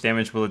 How much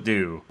damage will it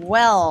do?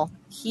 Well,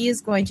 he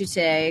is going to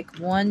take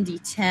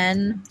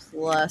 1d10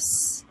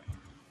 plus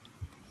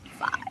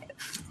 5.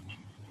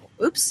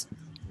 Oops.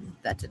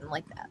 That didn't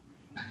like that.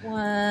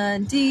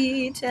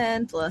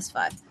 1d10 plus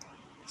 5.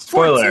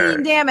 Spoiler.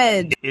 14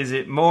 damage. Is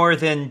it more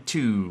than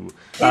 2?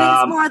 It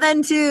is more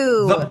than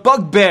 2. The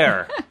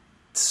Bugbear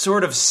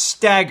sort of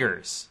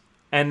staggers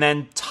and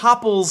then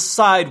topples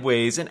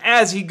sideways, and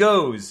as he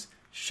goes,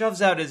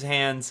 shoves out his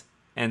hands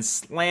and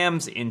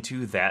slams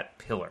into that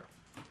pillar.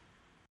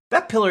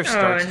 That pillar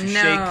starts to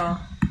shake,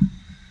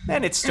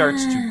 and it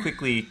starts to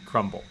quickly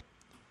crumble.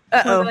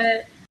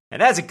 Uh-oh.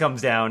 And as it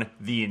comes down,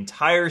 the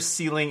entire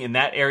ceiling in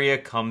that area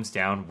comes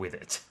down with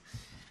it.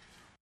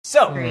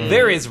 So,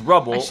 there is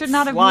rubble I should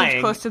not have flying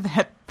moved close to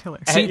that pillar.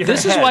 See, your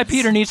this is why heads.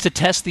 Peter needs to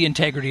test the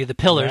integrity of the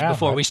pillars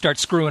before we start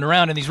screwing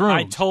around in these rooms.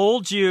 I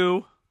told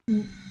you.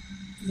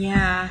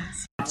 Yeah.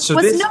 So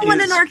Was this no one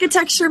is- an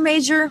architecture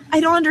major? I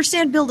don't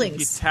understand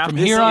buildings. From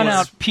this here on is-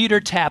 out, Peter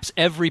taps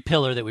every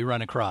pillar that we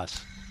run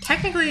across.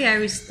 Technically, I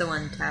was the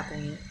one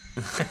tapping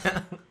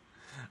it.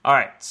 All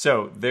right,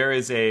 so there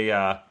is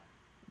a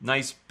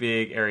nice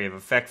big area of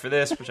effect for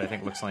this, which I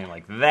think looks something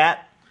like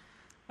that.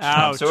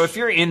 Ouch. So if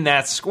you're in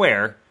that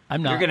square,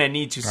 I'm not. you're going to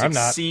need to I'm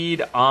not.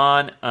 succeed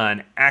on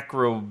an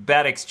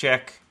acrobatics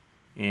check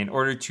in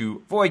order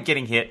to avoid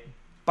getting hit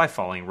by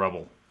falling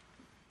rubble.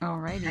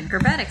 Alrighty.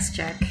 Acrobatics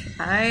check.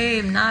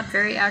 I'm not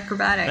very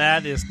acrobatic.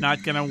 That is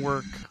not going to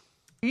work.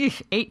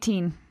 Eesh,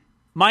 18.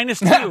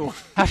 -2.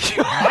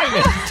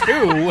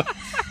 Two.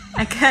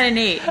 I got an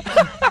 8.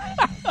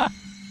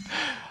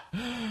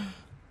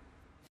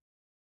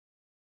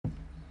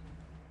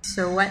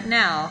 So what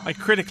now? I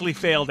critically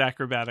failed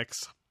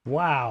acrobatics.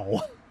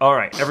 Wow. All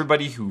right,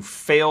 everybody who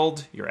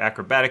failed your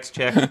acrobatics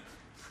check,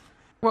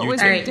 What You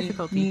was take- your Alright,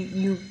 difficulty?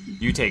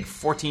 you take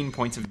 14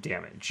 points of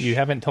damage. You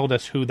haven't told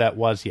us who that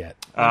was yet.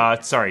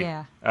 Sorry.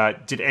 Yeah.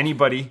 Did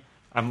anybody...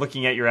 I'm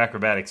looking at your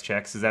acrobatics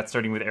checks. Is that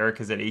starting with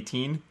Erica's at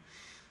 18?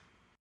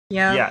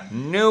 Yeah. Yeah,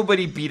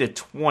 nobody beat a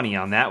 20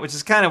 on that, which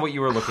is kind of what you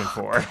were looking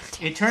for.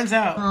 It turns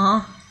out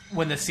Aw.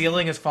 when the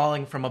ceiling is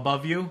falling from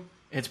above you,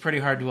 it's pretty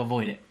hard to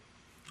avoid it.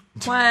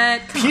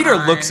 What? Come Peter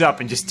on. looks up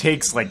and just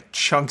takes, like,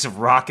 chunks of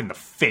rock in the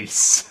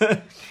face.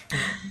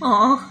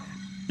 Aw.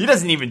 He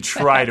doesn't even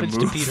try to happens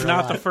to move. Peter.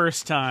 Not the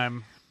first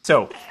time.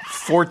 So,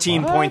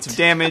 14 points of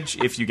damage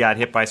if you got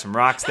hit by some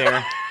rocks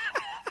there.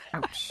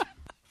 Ouch.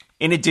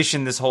 In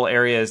addition, this whole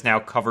area is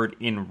now covered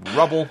in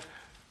rubble.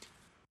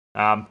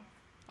 I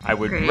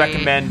would Great.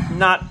 recommend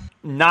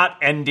not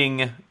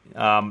ending.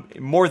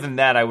 More than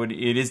that,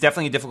 it is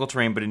definitely a difficult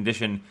terrain, but in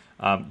addition,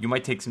 you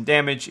might take some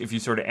damage if you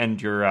sort of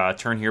end your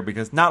turn here,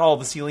 because not all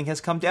the ceiling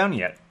has come down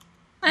yet.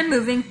 I'm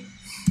moving.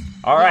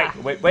 All right,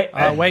 wait. wait.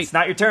 It's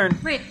not your turn.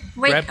 Wait.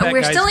 Grab that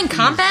We're guy's still in keys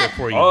combat?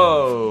 before you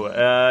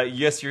Oh,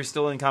 yes, you're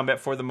still in combat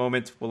for the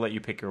moment. We'll let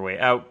you pick your way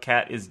out.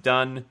 Cat is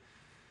done.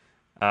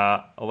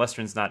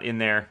 Alestrin's not in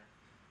there.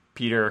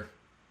 Peter,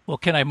 Well,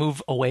 can I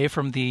move away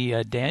from the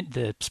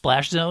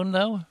splash zone,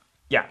 though?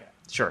 yeah,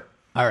 sure.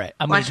 All right,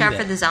 I'm going Watch to do out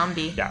that. for the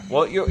zombie. Yeah,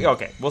 well,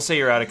 okay. We'll say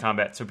you're out of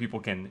combat so people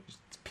can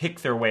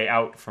pick their way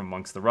out from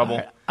amongst the rubble. All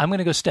right, I'm going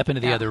to go step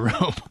into the other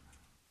room.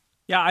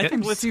 Yeah, I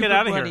think let's Super get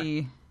out of here.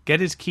 bloody. Get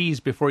his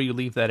keys before you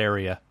leave that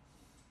area.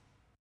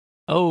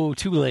 Oh,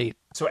 too late.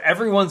 So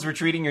everyone's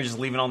retreating. You're just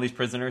leaving all these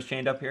prisoners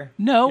chained up here?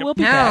 No, we'll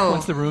be back No.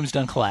 once the room's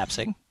done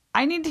collapsing.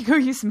 I need to go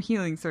use some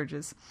healing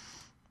surges.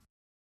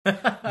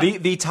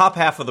 The top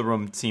half of the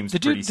room seems The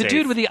pretty dude, safe. the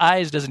dude with the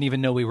eyes doesn't even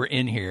know we were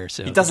in here.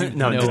 So He doesn't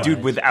know. The dude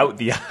eyes. without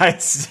the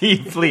eyes. See,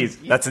 please.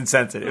 That's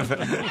insensitive.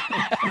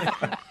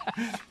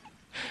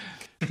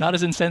 Not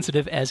as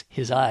insensitive as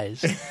his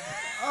eyes.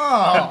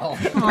 Oh,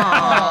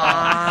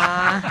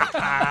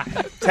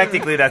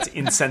 Technically, that's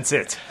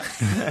insensate.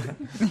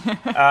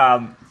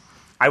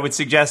 I would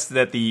suggest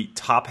that the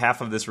top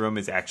half of this room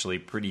is actually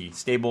pretty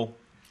stable.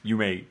 You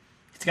may...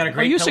 it's got a Well,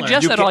 great you pillar.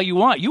 suggest You that can- all you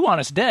want. You want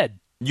us dead.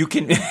 You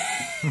can...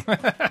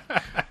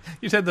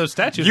 You said those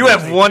statues. You were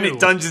have safe, won too. at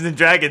Dungeons and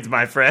Dragons,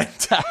 my friend.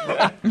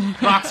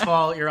 Rocks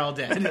fall, you're all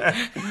dead.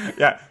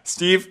 Yeah,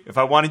 Steve, if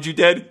I wanted you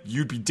dead,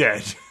 you'd be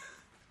dead.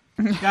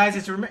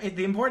 Guys,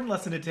 the important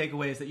lesson to take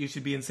away is that you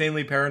should be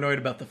insanely paranoid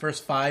about the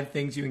first 5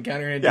 things you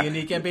encounter in a Yeah.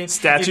 D&D campaign.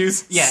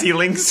 Statues, Yeah.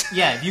 ceilings.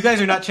 Yeah, if you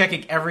guys are not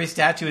checking every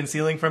statue and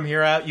ceiling from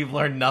here out, you've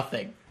learned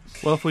nothing.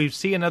 Well, if we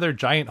see another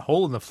giant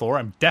hole in the floor,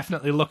 I'm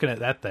definitely looking at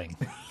that thing.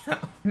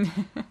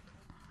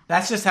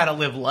 That's just how to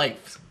live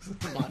life.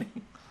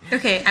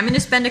 Okay, I'm going to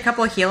spend a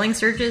couple of healing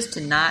surges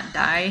to not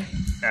die.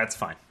 That's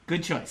fine.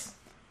 Good choice.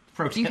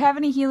 Pro Do you tip. I have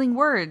any healing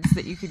words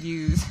that you could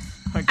use?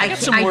 I Got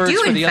some words do,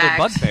 for in the fact.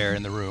 other bugbear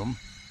in the room.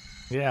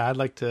 Yeah, I'd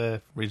like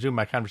to resume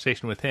my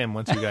conversation with him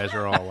once you guys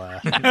are all...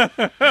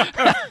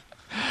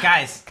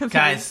 Guys, Because it's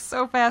guys,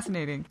 so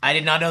fascinating. I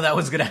did not know that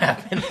was going to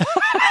happen.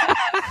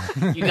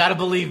 You got to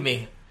believe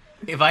me.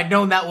 If I'd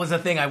known that was a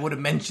thing, I would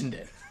have mentioned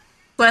it.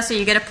 Bless you,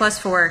 you get a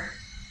 +4.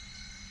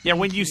 Yeah,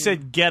 when you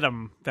said get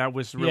him, that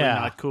was really Yeah.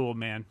 not cool,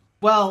 man.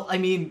 Well, I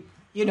mean,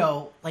 you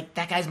know, like,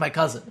 that guy's my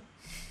cousin.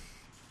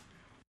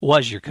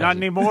 Was your cousin? Not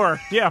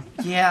anymore. Yeah.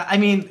 Yeah, I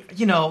mean,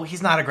 you know,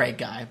 he's not a great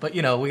guy, but,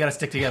 you know, we got to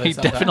stick together He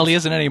sometimes. definitely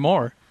isn't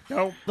anymore.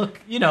 No. Look,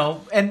 you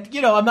know, and,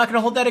 you know, I'm not going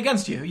to hold that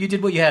against you. You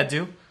did what you had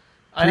to.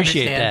 I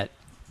Appreciate understand.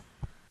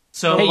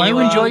 So Hey, you while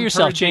enjoy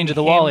yourself. encouraging Change of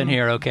the wall him- in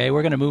here, okay?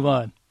 We're going to move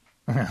on.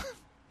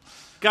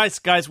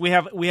 Guys, we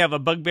have a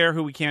bugbear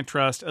who we can't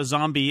trust, a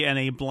zombie, and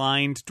a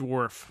blind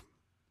dwarf.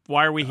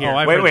 Why are we here? Oh,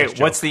 I've heard this Wait.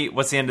 joke.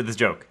 What's the end of this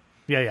joke?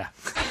 Yeah.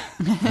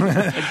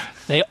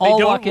 They all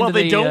they walk don't, into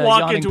they the don't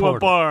walk yawning into portal. a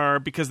bar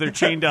because they're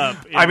chained up.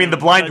 I mean, the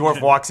blind dwarf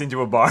dungeon. walks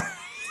into a bar.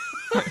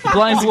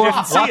 Blind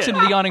dwarf see walks it.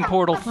 into the yawning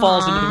portal,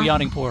 falls into the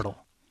yawning portal.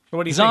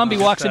 What do you Zombie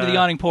think? walks Just, into the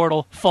yawning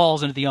portal,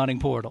 falls into the yawning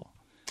portal.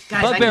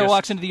 Guys, Bugbear I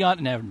walks into the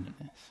yawning... Never.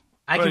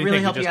 I What do can you really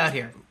think? help We you just- out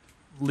here.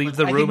 leave Look,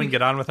 the I think room we- and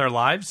get on with our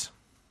lives?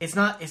 It's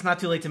not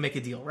too late to make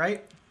a deal,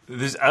 right?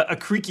 There's a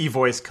creaky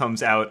voice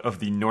comes out of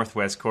the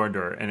northwest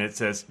corridor, and it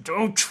says,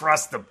 "Don't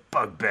trust the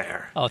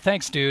bugbear." Oh,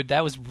 thanks, dude.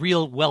 That was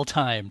real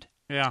well-timed.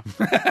 Yeah.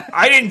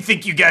 I didn't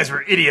think you guys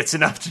were idiots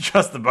enough to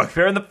trust the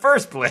bugbear in the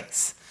first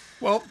place.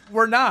 Well,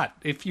 we're not.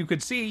 If you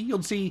could see,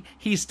 you'll see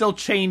he's still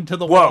chained to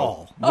the Whoa,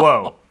 wall.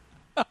 whoa.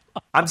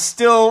 I'm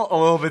still a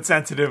little bit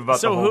sensitive about the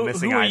So whole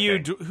missing who are eye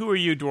you? thing. Who are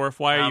you, dwarf?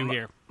 Why are you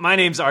here? My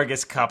name's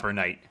Argus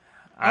Copperknight.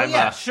 Oh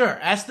yeah, sure.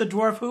 Ask the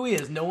dwarf who he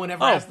is. No one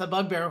ever asked the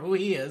bugbear who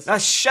he is.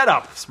 Shut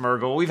up,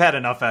 Smurgle. We've had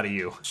enough out of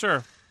you.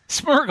 Sure.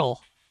 Smurgle.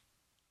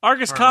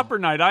 Argus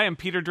Copperknight. I am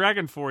Peter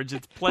Dragonforge.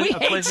 It's a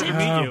pleasure to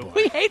meet you.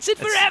 We hates it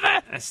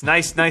forever. It's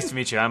nice to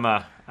meet you. I'm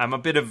a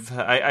bit of.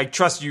 I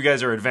trust you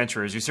guys are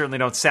adventurers. You certainly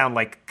don't sound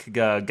like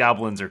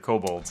goblins or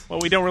kobolds. Well,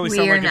 we don't really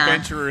sound We're like not.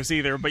 adventurers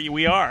either, but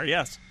we are.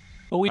 Yes.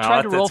 Well, we Well,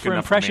 tried to that's roll good for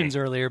enough for me. impressions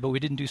earlier, but we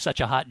didn't do such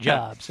a hot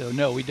job, so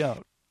no, we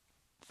don't.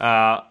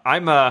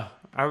 I'm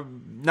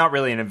not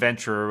really an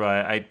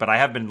adventurer, but I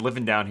have been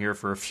living down here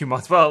for a few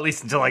months. Well, at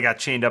least until I got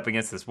chained up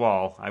against this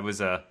wall. I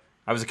was a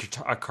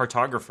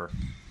cartographer.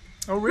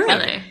 Oh really?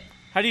 Really?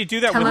 How do you do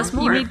that Tell with us You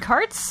more. need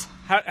carts?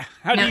 how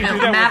do you do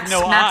that maps, with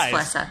no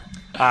maps, eyes?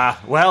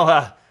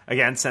 Flessa.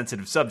 Again,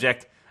 sensitive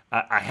subject.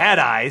 I had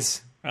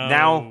eyes.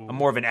 Now I'm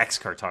more of an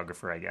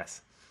ex-cartographer, I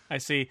guess. I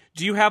see.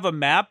 Do you have a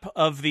map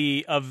of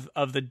the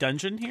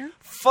dungeon here?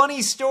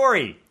 Funny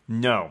story.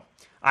 No,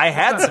 I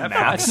had some maps.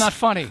 That's not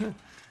funny.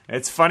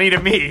 It's funny to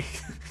me.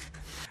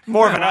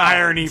 More of an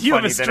irony. You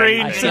have funny a than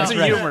strange anything. sense of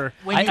Right. humor.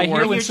 I hear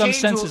when you're some chained to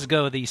senses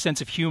go, the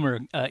sense of humor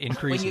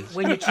increases.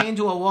 when you're chained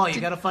to a wall,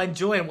 you got to find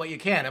joy in what you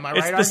can. Am I It's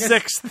right, the Argus?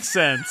 sixth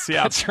sense.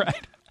 Yeah. That's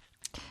right.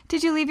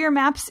 Did you leave your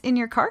maps in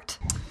your cart?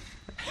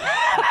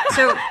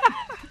 So,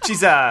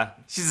 She's a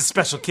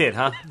special kid,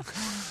 huh?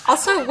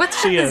 also, what's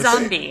She with is. the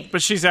zombie?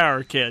 But she's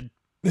our kid.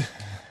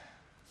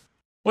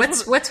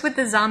 What's with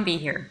the zombie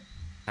here?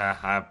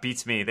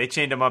 Beats me. They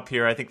chained him up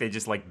here. I think they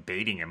just like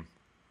baiting him.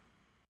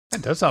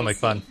 That does sound like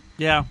fun.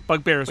 Yeah,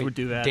 bugbears would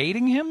do that.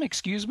 Dating him?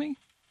 Excuse me?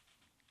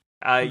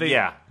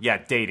 Yeah,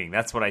 dating.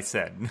 That's what I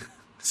said.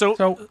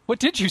 So What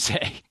did you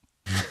say?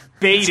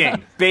 Baiting. Oh,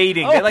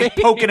 They like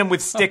baiting. poking him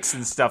with sticks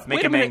and stuff, make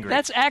Wait a him minute. angry.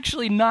 That's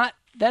actually not.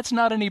 That's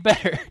not any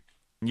better.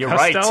 You're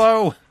right.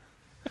 Costello.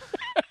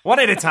 One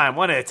at a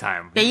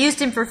time. They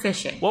used him for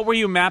fishing. what were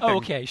you mapping? Oh,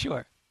 okay,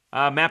 sure.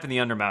 Map in the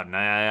Undermountain.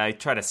 I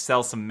try to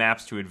sell some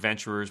maps to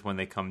adventurers when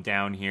they come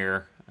down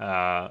here.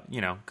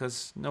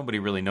 Because nobody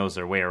really knows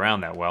their way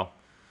around that well.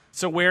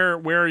 So where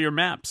are your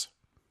maps?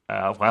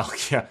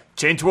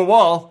 Chained to a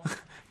wall.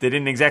 They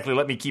didn't exactly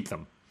let me keep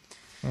them.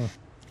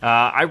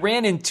 I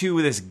ran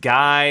into this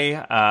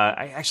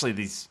guy.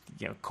 These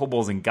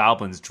kobolds and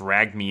goblins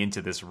dragged me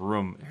into this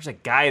room. There's a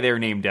guy there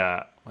named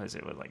what is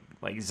it?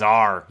 Like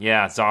Czar?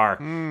 Yeah, Czar.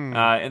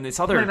 And this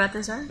other What about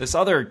the Czar? This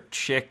other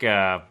chick,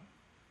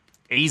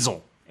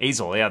 Azel.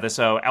 Yeah, this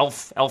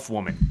elf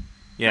woman.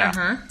 Yeah.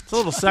 Uh-huh. It's a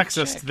little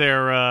sexist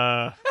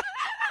there,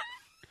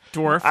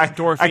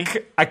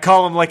 dwarfy. I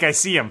call him like I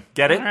see him.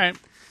 Get it? All right.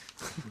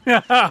 I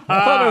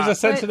thought it was a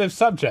sensitive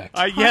subject.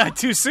 Yeah,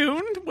 too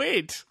soon?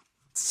 Wait.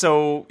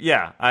 So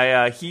yeah,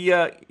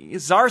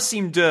 Czar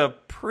seemed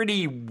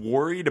pretty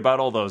worried about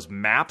all those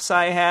maps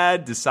I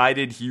had.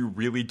 Decided he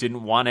really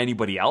didn't want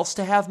anybody else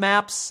to have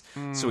maps,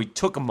 so he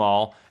took them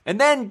all. And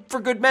then,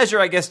 for good measure,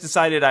 I guess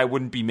decided I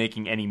wouldn't be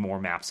making any more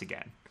maps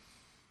again.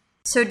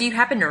 So, do you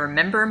happen to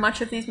remember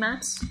much of these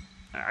maps?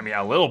 I mean,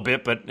 a little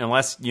bit, but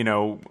unless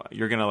you're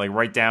gonna like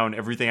write down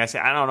everything I say,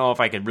 I don't know if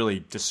I could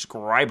really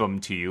describe them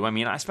to you. I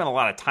mean, I spent a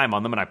lot of time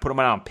on them, and I put them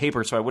out on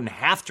paper so I wouldn't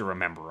have to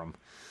remember them.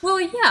 Well,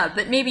 yeah,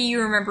 but maybe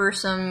you remember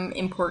some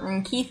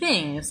important key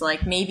things,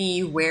 like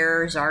maybe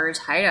where Czar's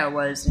hideout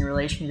was in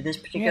relation to this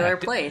particular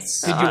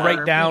place. Did you write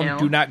Or, down,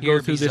 do not go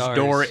Here through be this czars.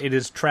 door, it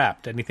is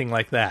trapped, anything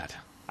like that?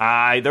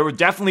 There were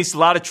definitely a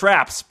lot of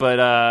traps, but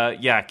I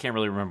can't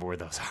really remember where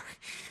those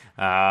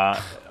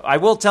are. I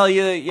will tell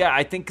you,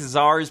 I think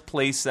Czar's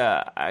place,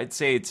 I'd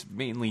say it's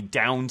mainly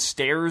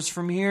downstairs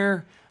from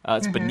here.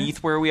 It's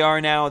beneath where we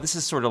are now. This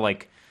is sort of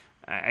like,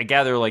 I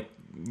gather, like,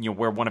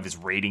 where one of his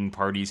raiding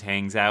parties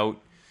hangs out.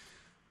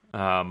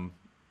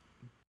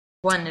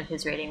 One of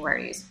his raiding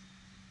parties.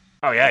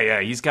 Oh,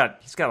 yeah. He's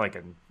got like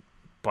a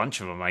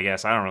bunch of them, I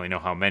guess. I don't really know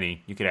how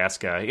many. You could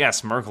ask,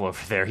 Smirkle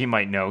over there. He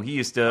might know. He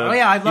used to,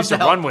 I'd love to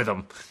help. run with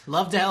him.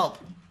 Love to help.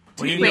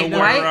 Do you Wait, know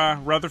why- where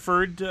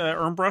Rutherford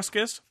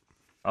Ermbrusk is?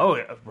 Oh,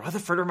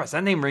 Rutherford Ermas.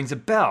 That name rings a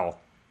bell.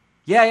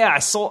 Yeah. I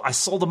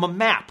sold him a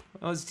map.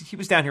 He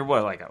was down here.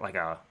 What, like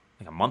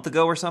like a month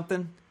ago or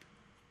something.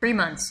 3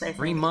 months, I think.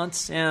 3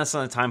 months? Yeah,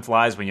 so time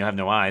flies when you have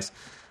no eyes.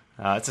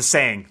 It's a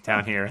saying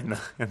down here in the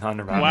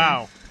Undermountain.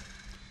 Wow.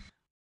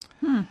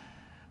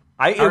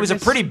 It was a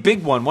pretty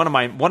big one. One of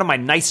my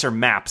nicer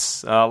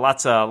maps.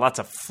 Lots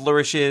of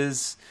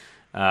flourishes,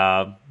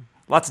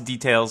 lots of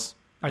details.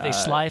 Are they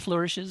sly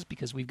flourishes?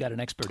 Because we've got an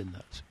expert in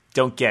those.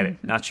 Don't get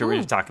it. Not sure what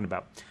you're talking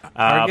about.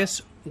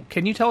 Argus,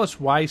 can you tell us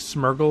why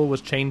Smurgle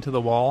was chained to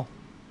the wall?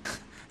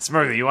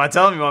 Smurgle, you want to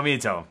tell him? You want me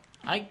to tell him?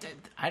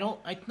 I don't.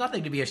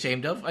 Nothing to be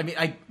ashamed of. I mean,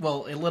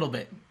 well, a little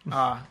bit.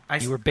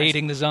 You were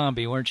baiting the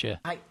zombie, weren't you?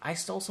 I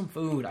stole some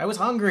food. I was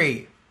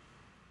hungry.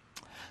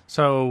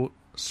 So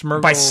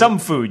Smurgle. By some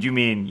food, you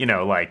mean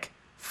like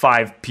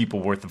 5 people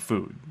worth of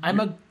food.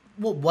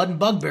 One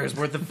bugbear's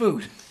worth of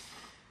food.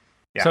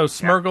 Yeah, so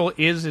Smurgle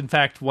is in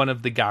fact one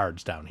of the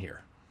guards down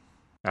here.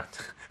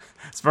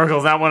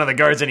 Smurgle's not one of the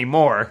guards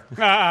anymore.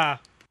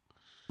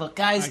 Look,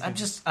 guys,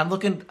 I'm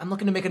looking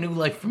to make a new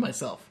life for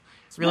myself.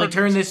 Really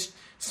turn this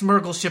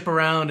Smurgle ship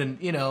around, and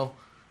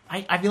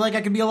I feel like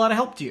I could be a lot of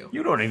help to you.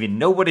 You don't even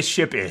know what a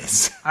ship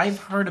is. I've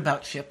heard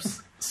about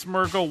ships.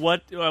 Smurgle,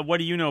 what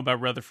do you know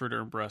about Rutherford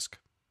or Brusk?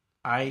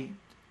 I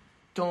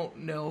don't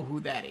know who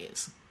that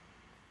is.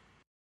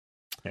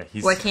 Yeah,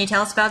 What can you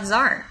tell us about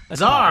Czar?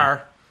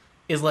 Czar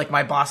is like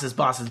my boss's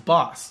boss's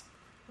boss.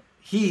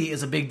 He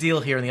is a big deal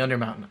here in the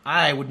Undermountain.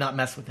 I would not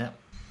mess with him.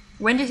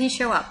 When did he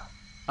show up?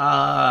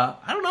 I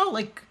don't know,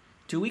 like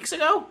 2 weeks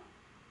ago.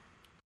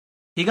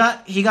 He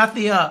got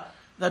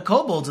the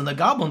kobolds and the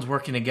goblins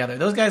working together.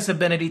 Those guys have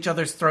been at each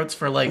other's throats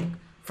for like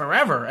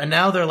forever, and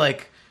now they're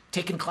like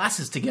taking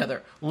classes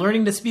together,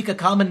 learning to speak a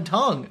common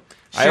tongue,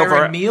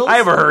 sharing meals. I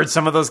overheard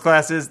some of those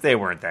classes. They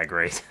weren't that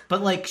great.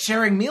 But like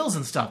sharing meals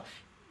and stuff.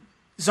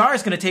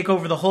 Czar's going to take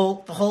over the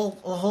whole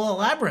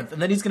labyrinth,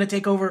 and then he's going to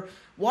take over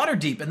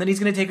Waterdeep, and then he's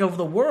going to take over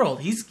the world.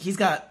 He's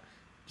got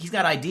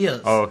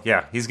ideas. Oh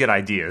yeah, he's got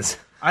ideas.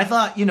 I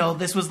thought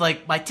this was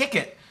like my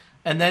ticket,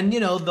 and then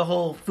the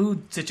whole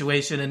food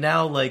situation, and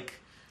now like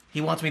he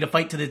wants me to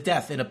fight to the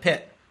death in a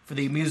pit for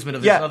the amusement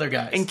of these other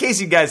guys. In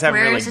case you guys haven't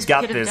Where really is this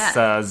got pit of this,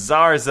 death?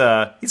 Czar's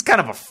he's kind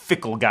of a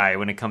fickle guy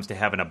when it comes to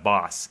having a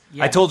boss.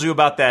 Yeah. I told you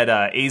about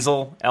that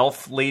Azel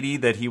elf lady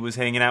that he was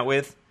hanging out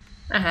with.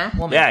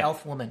 Woman, Yeah.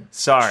 elf woman.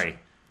 Sorry,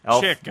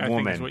 elf Chick, I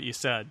woman. think is what you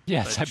said.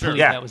 Yes, But I sure. believe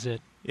Yeah. that was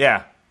it.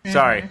 Yeah,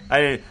 sorry,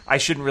 I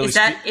shouldn't really. Is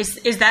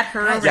that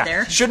her over yeah,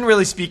 there? shouldn't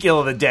really speak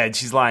ill of the dead.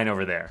 She's lying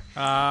over there.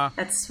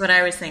 That's what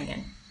I was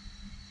thinking.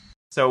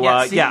 So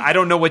Yeah, see? I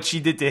don't know what she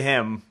did to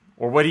him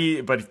or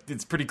but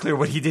it's pretty clear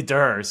what he did to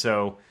her.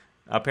 So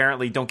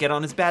apparently, don't get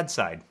on his bad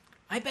side.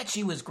 I bet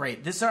she was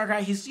great. This our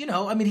guy, he's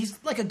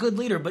he's like a good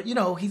leader, but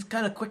he's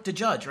kind of quick to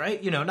judge,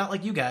 right? Not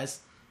like you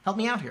guys. Help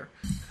me out here.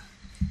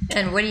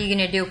 And what are you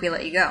going to do if we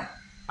let you go?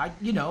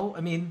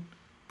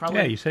 Probably.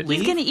 Yeah, you said leave.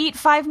 He's going to eat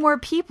 5 more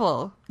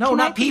people. No, Can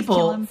I not please kill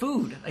people. him?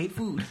 Food. I ate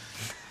food.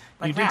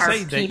 you did our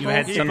say that you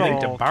had people something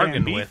to can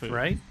bargain be with, food.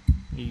 right?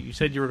 You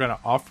said you were going to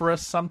offer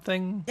us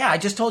something. Yeah, I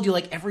just told you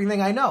like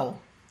everything I know.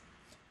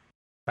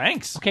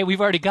 Thanks. Okay,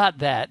 we've already got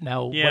that.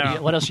 Now, Yeah.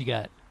 what else you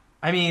got?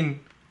 I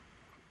mean,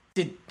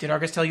 did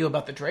Argus tell you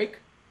about the Drake?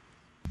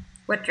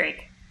 What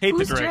Drake? Hate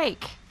Who's the Drake.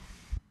 Drake?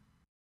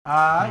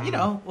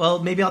 Well,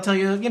 maybe I'll tell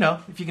you,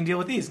 if you can deal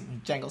with these. He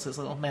jangles his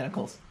little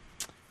manacles.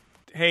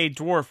 Hey,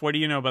 dwarf, what do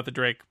you know about the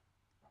Drake?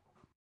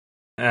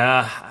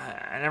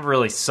 I never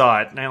really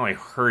saw it. I only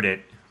heard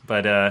it,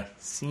 but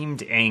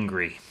seemed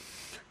angry.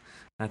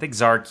 I think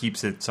Czar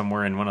keeps it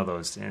somewhere in one of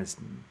those in his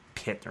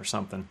pit or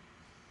something.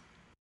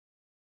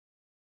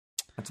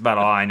 That's about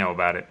all I know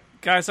about it.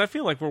 Guys, I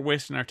feel like we're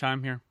wasting our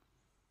time here.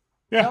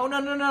 Yeah.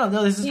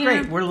 No. This is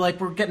great.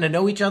 We're getting to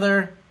know each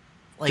other.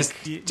 Like,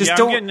 Just I'm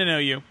don't. getting to know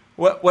you.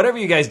 Whatever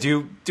you guys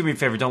do me a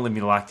favor. Don't leave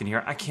me locked in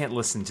here. I can't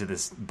listen to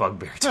this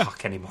Bugbear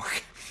talk anymore.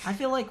 I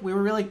feel like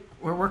we're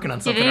working on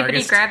Did something. anybody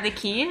Argus. grab the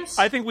keys?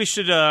 I think we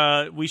should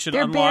They're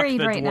unlock buried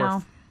the right dwarf. now.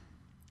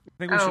 I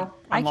think we should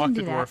I unlock can the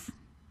do that. dwarf.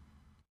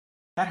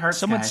 That hurts.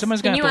 Someone's Can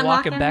going to you have to walk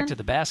unlock him him back then? to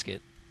the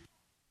basket.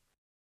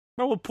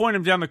 Well, we'll point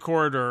him down the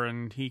corridor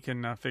and he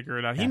can figure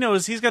it out. He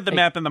knows. He's got the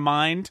map in the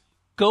mind.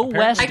 Go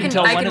west I can-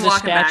 until I one can of the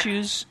walk him back.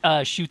 statues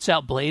shoots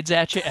out blades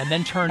at you, and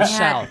then turn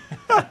south.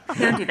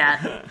 Don't do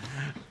that.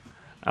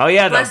 Oh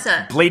yeah, the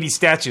Blessa. Blady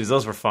statues.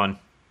 Those were fun.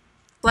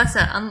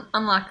 Blessa,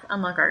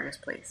 unlock Argus,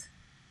 please.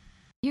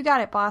 You got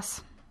it,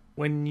 boss.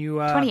 When you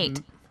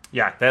 28.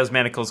 Yeah, those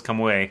manacles come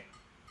away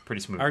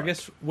pretty smooth.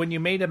 Argus, when you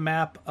made a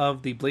map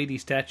of the Blady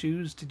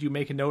statues, did you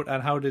make a note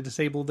on how to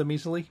disable them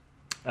easily?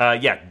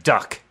 Yeah,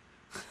 duck.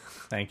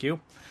 Thank you.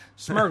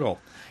 Smurgle,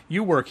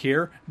 you work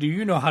here. Do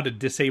you know how to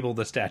disable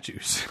the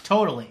statues?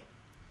 Totally.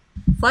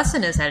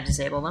 Blessa knows how to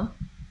disable them.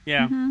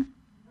 Yeah.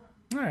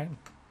 All right.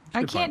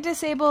 I can't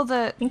disable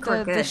the think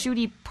we're good.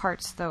 shooty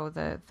parts, though,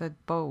 the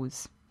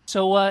bows.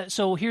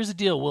 So here's the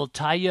deal. We'll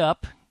tie you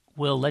up.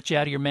 We'll let you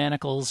out of your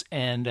manacles,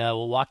 and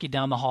we'll walk you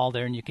down the hall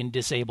there, and you can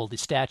disable the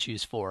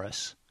statues for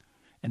us.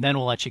 And then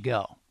we'll let you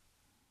go.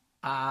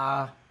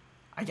 I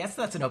guess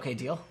that's an okay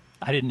deal.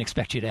 I didn't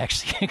expect you to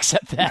actually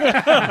accept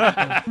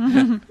that.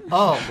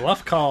 Oh,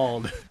 Bluff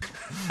called.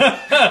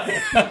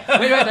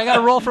 Wait, I got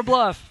to roll for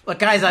bluff. Look,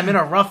 guys, I'm in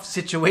a rough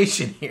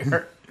situation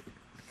here.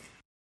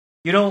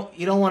 You don't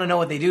want to know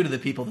what they do to the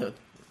people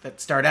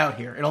that start out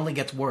here. It only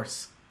gets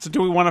worse. So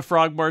do we want to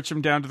frog march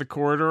him down to the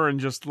corridor and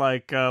just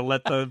let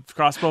the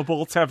crossbow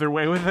bolts have their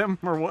way with him,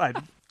 or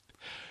what?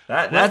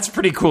 That's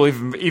pretty cool,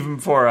 even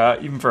for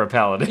a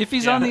paladin. If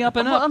he's on the up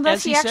and Well, up, unless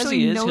as he he says actually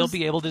he is, knows- he'll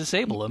be able to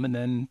disable him, and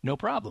then no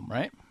problem,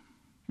 right?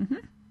 Mm-hmm.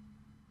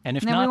 And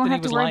if And then not, we won't then he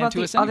have was to worry lying about to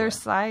the us anyway. other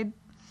side.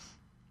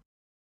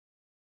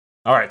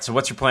 All right, so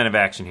what's your plan of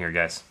action here,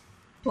 guys?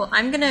 Well,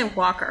 I'm gonna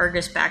walk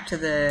Argus back to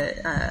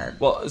the.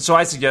 Well, so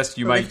I suggest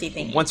you The might, lifty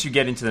thingy. once you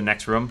get into the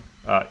next room,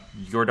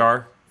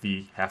 Yordar,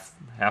 the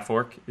half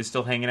orc, is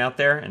still hanging out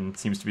there and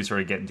seems to be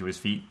sort of getting to his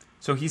feet.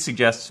 So he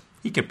suggests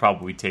he could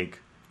probably take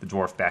the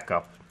dwarf back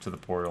up to the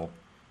portal,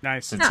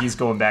 Nice. since he's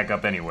going back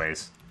up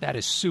anyways. That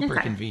is super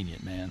Okay.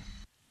 convenient, man.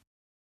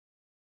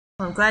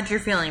 Well, I'm glad you're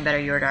feeling better,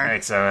 Yordar. All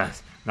right, so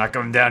not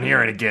going down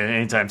here again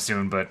anytime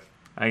soon, but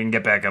I can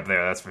get back up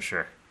there, that's for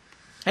sure.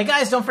 Hey,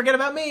 guys, don't forget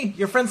about me,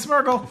 your friend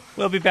Smurgle.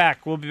 We'll be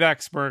back,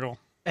 Spurgle.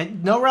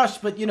 And no rush,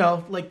 but,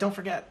 don't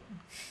forget.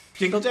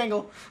 Jingle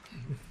jangle.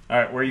 All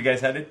right, where are you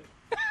guys headed?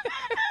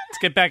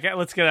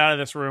 Let's get out of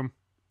this room.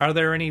 Are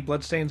there any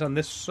bloodstains on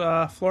this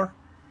floor?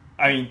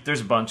 I mean, there's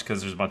a bunch,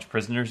 because there's a bunch of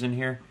prisoners in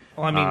here.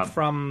 Well, I mean,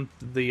 from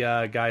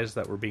the guys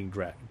that were being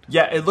dragged.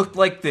 Yeah, it looked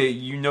like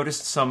you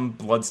noticed some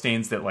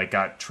bloodstains that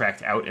got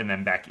tracked out and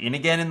then back in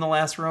again in the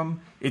last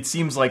room. It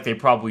seems like they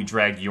probably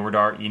dragged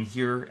Yordar in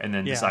here and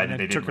then decided and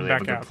they took didn't him really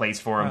have a back good out. place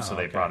for him, Oh, so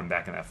they okay. brought him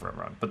back in that front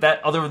run.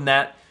 But other than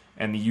that,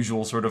 and the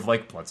usual sort of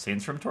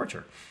bloodstains from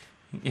torture,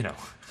 you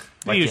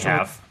usual.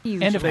 have.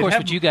 And of They course,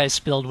 have- what you guys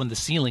spilled when the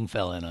ceiling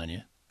fell in on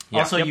you. Yeah.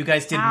 Also, Yep. you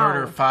guys did Ow.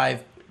 murder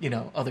 5,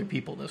 other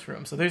people in this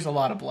room, so there's a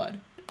lot of blood.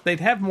 They'd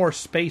have more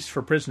space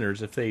for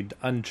prisoners if they'd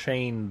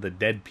unchain the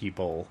dead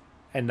people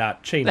and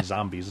not chain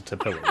zombies to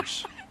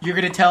pillars. You're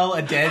going to tell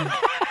a dead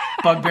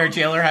Bugbear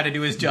jailer how to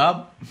do his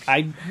job?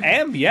 I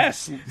am,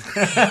 yes.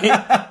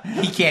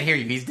 He can't hear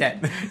you. He's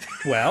dead.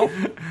 Well,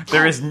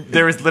 There is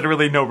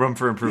literally no room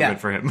for improvement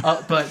for him.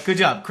 But good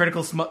job.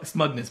 Critical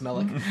smugness,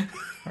 Melik.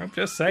 I'm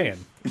just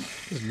saying.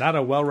 It's not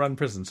a well-run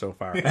prison so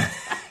far.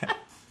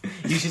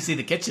 You should see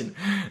the kitchen.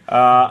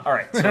 All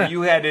right, so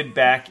you headed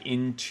back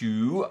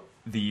into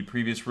the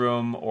previous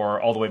room,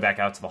 or all the way back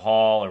out to the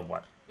hall, or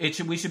what?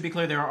 We should be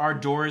clear, there are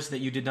doors that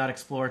you did not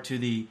explore to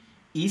the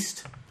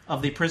east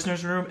of the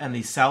prisoner's room and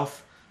the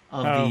south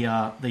of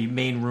the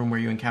main room where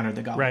you encountered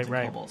the goblins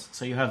and kobolds.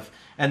 So you have,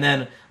 and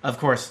then, of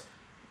course,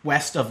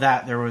 west of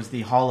that, there was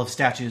the Hall of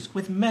Statues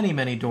with many,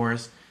 many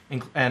doors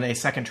and a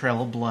second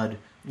trail of blood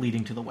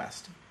leading to the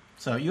west.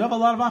 So you have a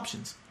lot of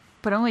options.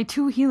 But only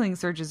 2 healing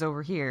surges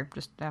over here,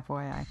 just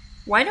FYI.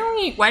 Why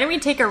don't we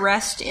take a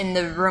rest in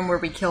the room where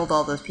we killed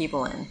all those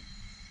people in?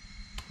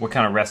 What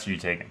kind of rest are you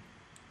taking?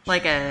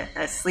 Like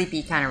a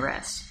sleepy kind of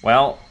rest.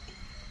 Well,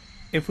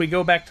 If we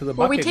go back to the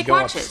Well, we bucket and take go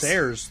watches.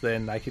 upstairs,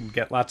 then I can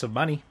get lots of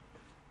money.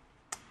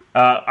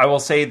 I will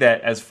say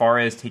that as far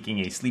as taking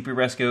a sleepy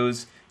rest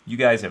goes, you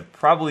guys have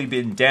probably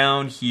been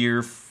down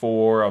here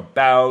for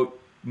about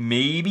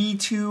maybe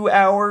 2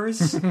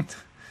 hours.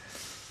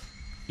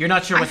 You're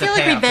not sure I what the feel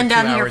like payout we've been for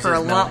 2 down here hours for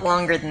a is, lot Melik.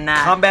 longer than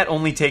that. Combat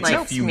only takes like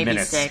a few maybe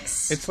minutes.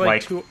 6. It's like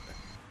Like- 2...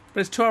 But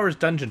it's 2 hours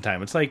dungeon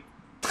time. It's like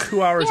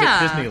 2 hours Yeah.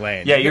 at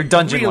Disneyland. Yeah, you're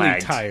dungeon really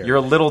lagged. tired. You're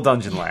a little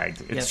dungeon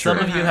lagged. Yeah, It's true. some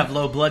of you have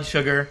low blood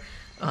sugar.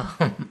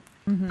 I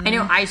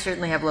know I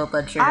certainly have low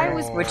blood sugar, I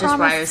was which is why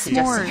I was promised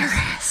suggesting a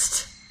s'mores.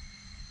 rest.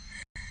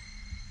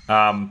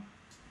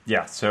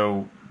 Yeah,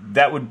 so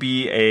that would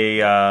be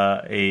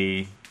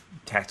a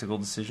tactical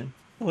decision.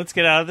 Let's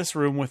get out of this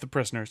room with the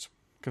prisoners,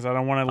 because I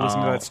don't want to listen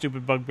to Oh. that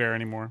stupid Bugbear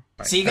anymore.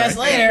 See you guys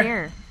later.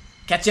 Here.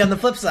 Catch you on the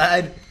flip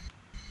side.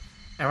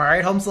 Am I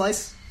right, Home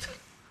Slice?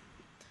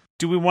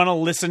 Do we want to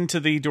listen to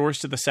the doors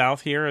to the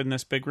south here in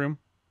this big room?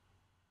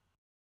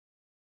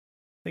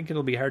 I think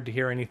it'll be hard to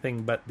hear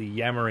anything but the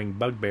yammering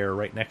bugbear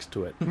right next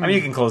to it. I mean,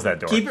 you can close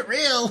that door. Keep it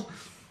real.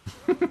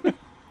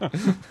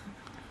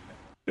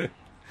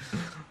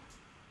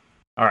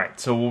 All right,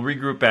 so we'll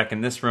regroup back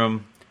in this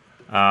room.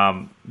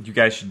 You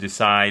guys should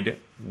decide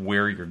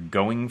where you're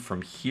going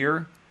from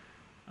here.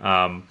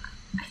 I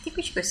think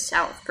we should go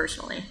south,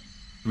 personally.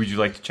 Would you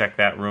like to check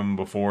that room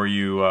before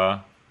you?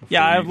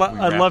 Yeah, I'd we love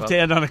wrap to up?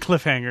 end on a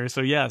cliffhanger,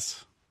 so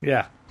yes.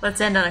 Yeah.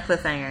 Let's end on a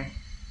cliffhanger.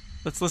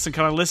 Let's listen.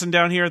 Can I listen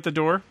down here at the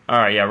door? All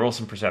right, yeah, roll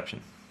some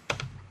perception.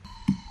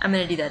 I'm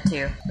gonna do that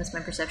too. What's my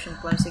perception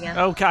bonus again?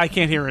 Okay, I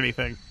can't hear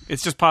anything.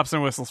 It's just pops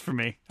and whistles for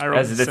me. I rolled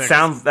As a it 6.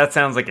 sounds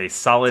like a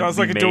solid Sounds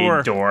like a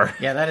made door.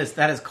 Yeah, that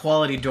is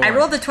quality door. I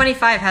rolled a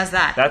 25. How's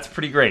that? That's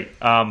pretty great.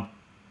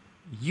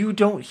 You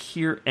don't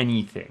hear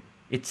anything.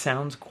 It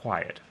sounds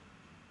quiet.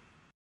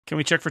 Can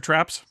we check for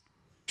traps?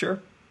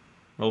 Sure.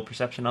 Roll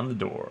perception on the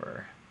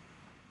door.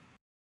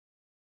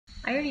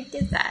 I already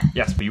did that.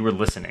 Yes, but you were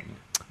listening.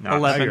 No,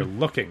 11. Now you're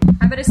looking.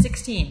 How about a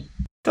 16?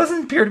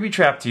 doesn't appear to be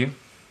trapped to you.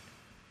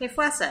 Hey,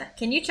 Flessa,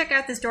 can you check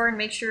out this door and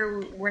make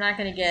sure we're not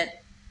going to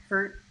get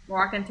hurt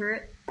walking through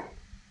it?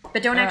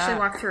 But don't actually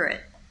walk through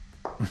it.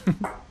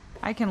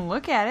 I can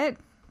look at it,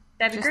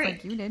 That'd be just great.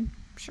 like you did.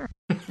 Sure.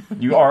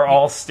 You are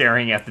all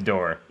staring at the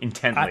door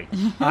intently.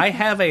 I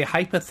have a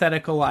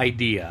hypothetical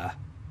idea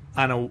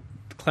on a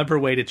clever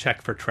way to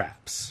check for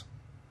traps.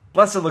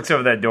 Lessa looks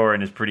over that door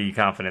and is pretty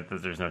confident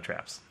that there's no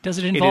traps. Does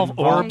it involve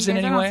orbs in I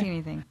any don't see way?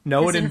 anything.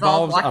 No, Does it it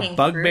involve involves a walking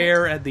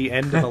bugbear at the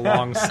end of a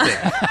long stick.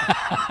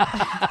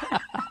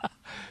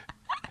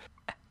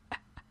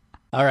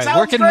 All right, Sounds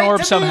work in an great orb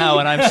to somehow, me.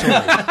 and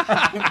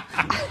I'm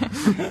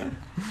sorry.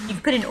 You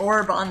put an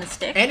orb on the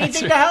stick.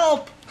 Anything to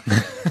help.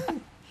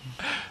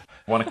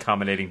 One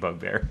accommodating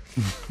bugbear.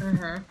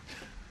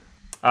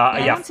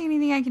 I don't see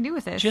anything I can do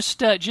with it.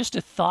 Just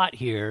a thought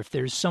here. If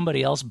there's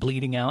somebody else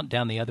bleeding out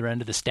down the other end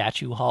of the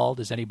statue hall,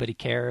 does anybody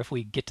care if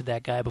we get to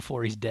that guy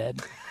before he's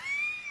dead?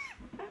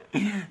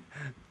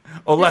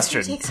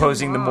 Olestrin take so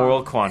posing the long.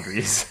 moral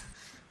quandaries.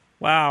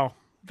 Wow,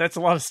 that's a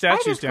lot of I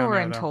statues just down go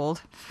there. and though.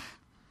 told.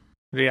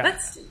 Yeah.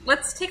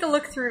 Let's take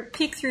a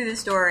peek through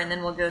this door, and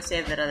then we'll go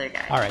save that other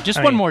guy. All right, just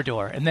I one mean- more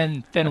door, and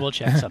then we'll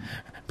check something.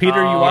 Peter,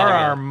 you are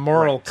yeah. our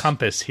moral Right.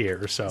 compass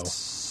here, so...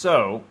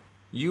 So,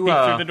 you... Peek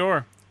through the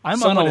door. I'm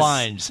someone is-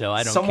 unaligned, so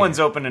I don't Someone's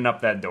care. opening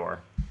up that door.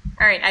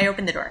 All right, I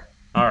open the door.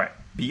 All right.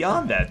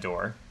 Beyond that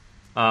door,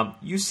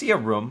 you see a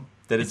room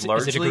that is Is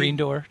largely... it a green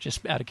door,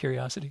 just out of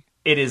curiosity?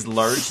 It is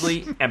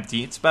largely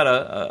empty. It's about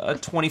a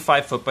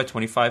 25-foot by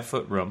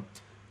 25-foot room.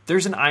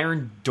 There's an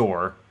iron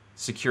door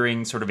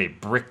securing sort of a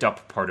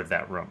bricked-up part of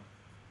that room.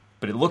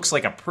 But it looks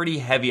like a pretty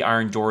heavy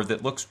iron door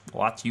that looks a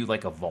lot to you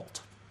like a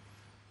vault.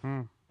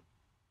 And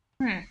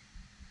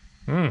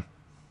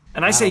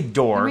I say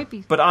door, might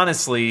be- but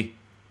honestly,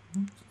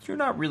 you're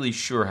not really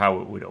sure how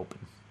it would open.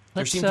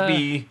 There seems to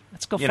be,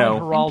 Let's go you find know,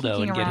 I'm Geraldo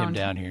peeking and get him around.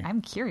 down here.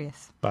 I'm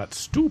curious. But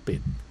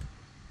stupid.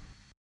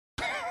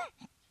 I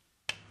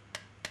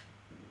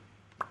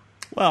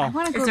Well,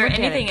 want to go Is there look at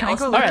anything it. Can I else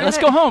go to look All right, at let's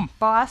it, go home.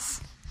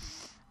 boss.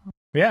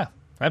 Yeah,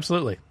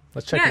 absolutely.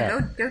 Let's check it Yeah,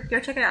 out. go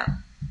check it out.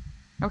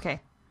 Okay.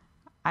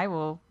 I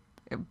will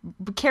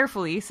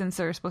carefully, since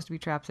there are supposed to be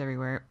traps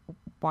everywhere,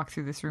 walk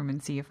through this room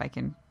and see if I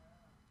can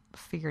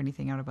figure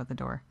anything out about the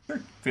door. Sure.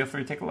 Feel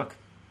free to take a look.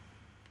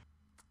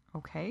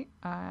 Okay.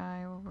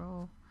 I will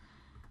roll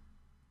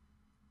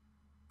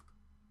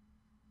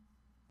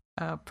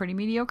a pretty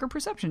mediocre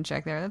perception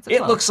check there. That's a It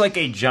 12. looks like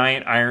a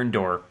giant iron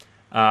door.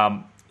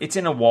 It's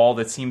in a wall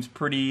that seems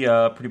pretty made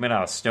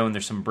out of stone.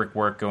 There's some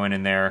brickwork going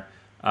in there.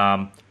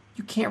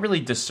 You can't really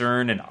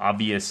discern an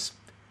obvious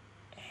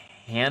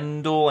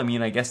handle. I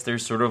mean, I guess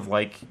there's sort of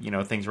like,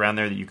 things around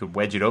there that you could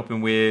wedge it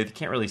open with. You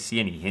can't really see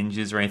any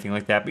hinges or anything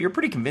like that, but you're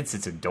pretty convinced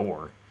it's a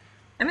door.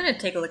 I'm gonna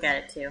take a look at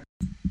it too.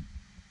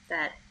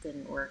 That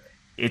didn't work.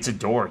 It's a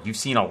door. You've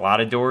seen a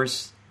lot of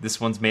doors. This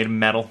one's made of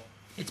metal.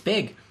 It's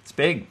big. It's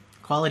big.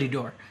 Quality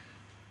door.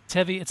 It's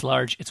heavy, it's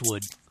large, it's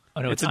wood.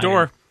 Oh, no, it's a iron.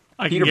 door.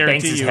 I Peter can bangs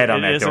guarantee his you head on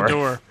it that is door. a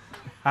door.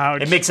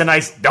 Ouch. It makes a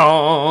nice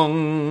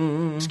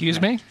dong. Excuse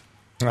me?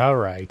 All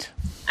right.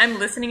 I'm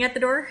listening at the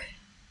door.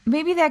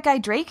 Maybe that guy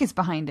Drake is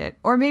behind it.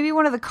 Or maybe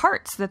one of the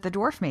carts that the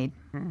dwarf made.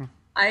 Did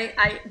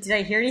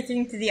I hear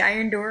anything through the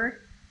iron door?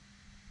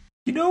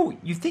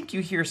 You think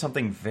you hear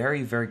something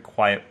very, very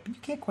quiet, but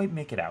you can't quite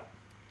make it out.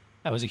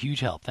 That was a huge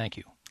help, thank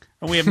you.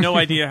 And we have no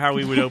idea how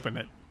we would open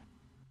it.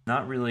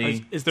 Not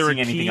really. Is there a seeing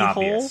anything keyhole?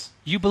 obvious.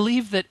 You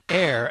believe that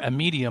air, a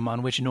medium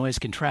on which noise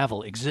can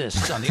travel,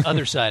 exists on the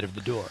other side of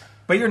the door.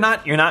 But you're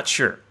not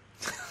sure.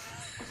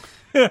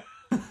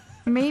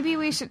 Maybe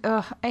we should...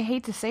 I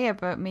hate to say it,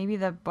 but maybe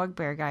the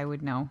Bugbear guy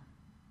would know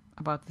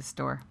about this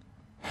door.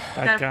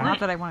 That Got a guy. Not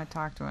that I want to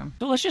talk to him.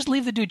 So let's just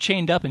leave the dude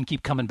chained up and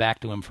keep coming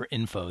back to him for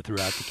info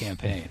throughout the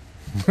campaign.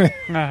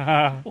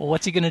 Well,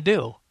 what's he going to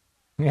do?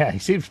 Yeah, he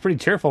seems pretty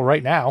cheerful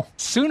right now.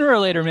 Sooner or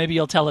later, maybe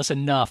you'll tell us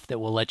enough that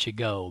we'll let you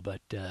go,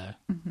 but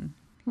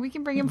We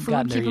can bring him Haven't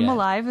gotten food, there keep him yet.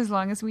 alive as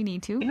long as we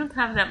need We to. don't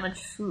have that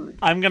much food.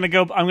 I'm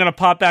gonna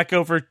pop back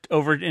over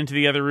into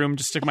the other room,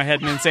 just stick my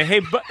head in and say,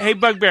 "Hey,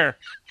 Bugbear,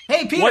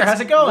 Hey, Peter, What's- how's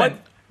it going?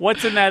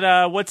 what's in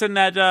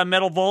that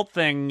metal vault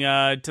thing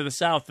to the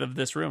south of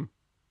this room?"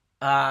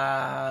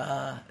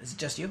 Is it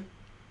just you?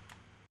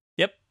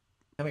 Yep.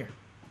 Come here.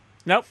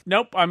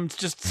 Nope. I'm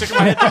just sticking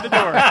my head through the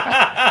door. All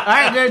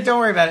right, dude, don't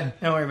worry about it.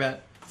 Don't worry about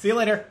it. See you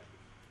later.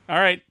 All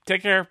right,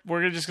 take care.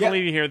 We're just gonna Yep.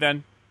 leave you here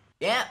then.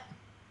 Yeah.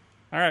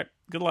 All right.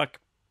 Good luck.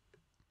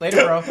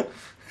 Later, bro.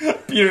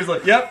 Peter's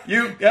like, yep,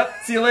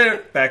 see you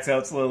later. Backs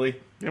out slowly.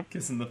 Yep.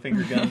 Kissing the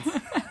finger guns.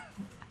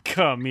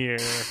 Come here.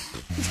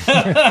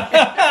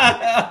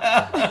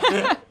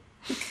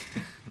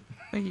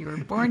 Like you were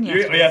born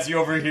yesterday. Yes, you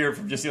overhear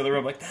from just the other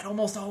room. Like, that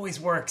almost always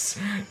works.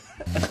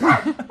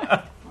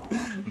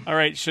 All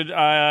right.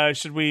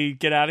 Should we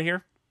get out of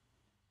here?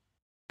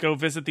 Go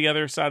visit the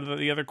other side of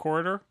the other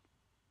corridor,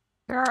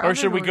 There are or other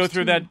should we go doors,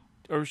 through too. that?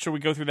 Or should we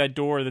go through that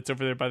door that's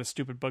over there by the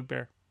stupid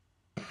Bugbear?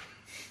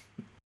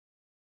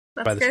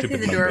 Let's By the go stupid through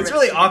the bugbear. door. It's with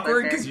really stupid awkward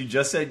bugbear. because you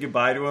just said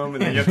goodbye to him,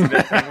 and then you have to do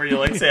that thing where you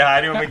like say hi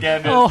to him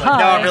again. And Oh, it's like,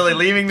 no, hi. I'm really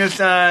leaving this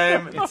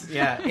time. It's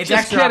Just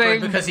extra awkward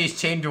kidding. because he's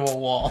chained to a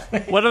wall.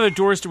 What other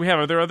doors do we have?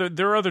 Are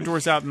there are other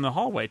doors out in the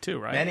hallway too,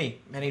 right?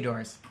 Many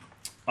doors.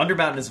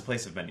 Undermountain is a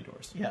place of many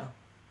doors. Yeah.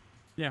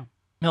 Yeah.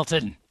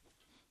 Milton.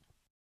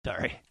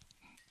 Sorry.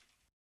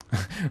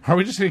 Are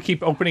we just going to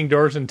keep opening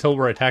doors until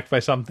we're attacked by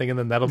something, and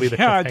then that'll be the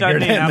Yeah, that cliffhanger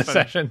may to end the happen.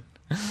 session?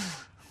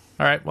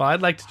 All right. Well,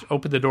 I'd like to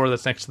open the door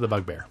that's next to the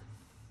Bugbear.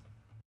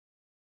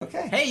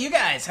 Okay. Hey, you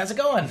guys, how's it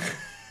going?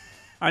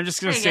 I'm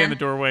just going to Hey, stay in again. the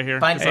doorway here.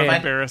 Fine, I'm fine.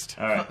 embarrassed.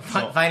 All right.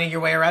 Finding your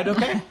way around,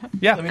 okay?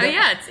 Yeah. Let me Oh know.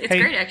 yeah, it's Hey.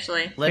 great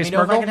actually. Let Hey, me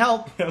know if I Smirgle? can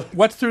help.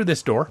 What's through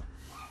this door?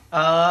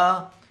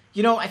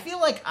 I feel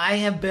like I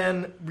have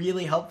been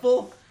really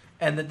helpful,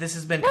 and that this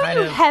has been kind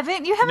You of.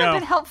 haven't. You haven't No.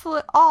 been helpful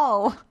at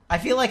all. I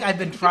feel like I've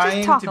been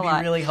trying talk to a be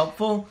lot. really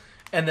helpful,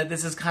 and that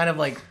this is kind of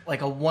like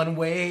a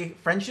one-way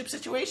friendship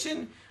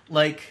situation.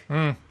 Like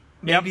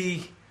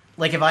maybe,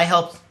 like if I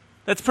helped.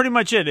 That's pretty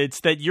much it. It's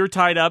that you're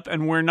tied up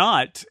and we're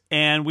not,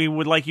 and we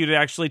would like you to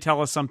actually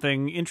tell us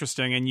something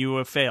interesting, and you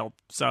have failed.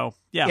 So,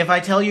 yeah, If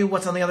I tell you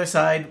what's on the other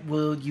side,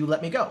 will you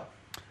let me go?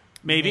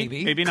 maybe,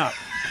 Maybe. maybe not.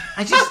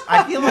 I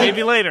feel like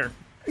Maybe later.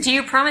 Do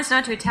you promise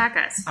not to attack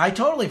us? I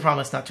totally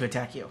promise not to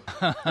attack you.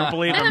 Don't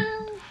believe him.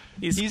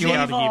 He's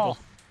chaotic evil.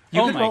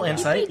 You Oh can my roll God.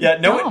 insight. Yeah,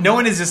 no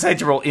one has decided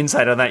to roll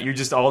insight on that. You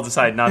just all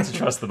decide not to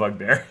trust the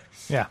Bugbear.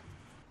 Yeah.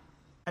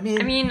 I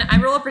mean,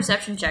 I roll a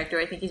perception check. Do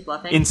I think he's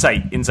bluffing?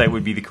 Insight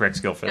would be the correct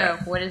skill for Oh,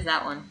 that. what is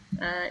that one?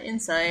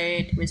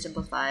 Insight, wisdom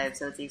plus 5,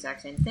 so it's the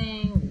exact same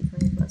thing.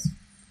 20 plus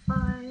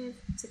 5,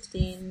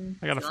 16.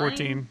 I got a Is he lying?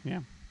 14. Yeah.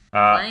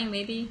 Lying,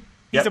 maybe?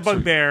 He's Yep, a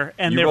bugbear,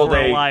 and you therefore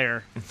rolled a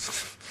liar.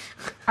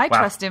 I Wow.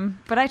 trust him,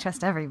 but I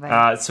trust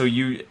everybody. So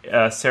you,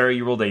 Sarah,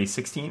 you rolled a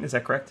 16. Is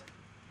that correct?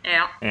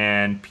 Yeah.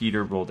 And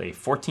Peter rolled a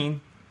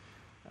 14.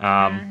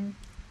 I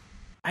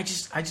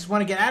just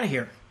want to get out of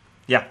here.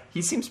 Yeah,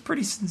 he seems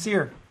pretty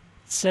sincere.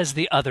 Says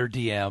the other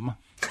DM.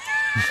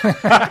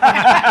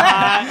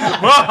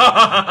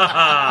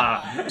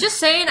 Just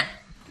saying,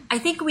 I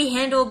think we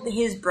handled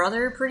his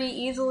brother pretty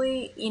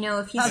easily. You know,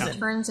 if he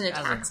turns and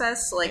attacks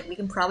us, like, we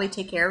can probably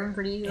take care of him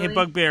pretty easily. Hey,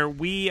 Bugbear,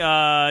 we tell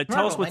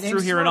us my what's name's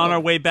through here, and on Smirgle.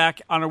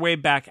 our way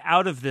back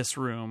out of this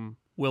room,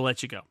 we'll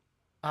let you go.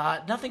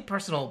 Nothing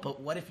personal, but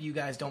what if you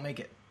guys don't make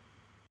it?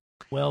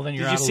 Well, then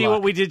you're Did out you of see luck.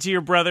 what we did to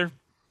your brother?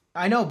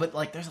 I know, but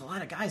like, there's a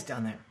lot of guys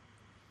down there.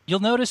 You'll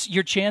notice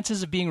your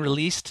chances of being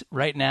released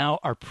right now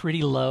are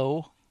pretty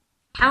low.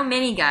 How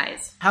many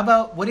guys? How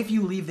about what if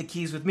you leave the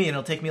keys with me, and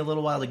it'll take me a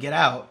little while to get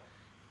out?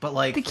 But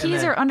like, the and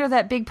keys then- are under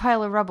that big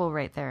pile of rubble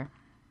right there.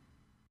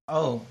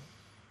 Oh,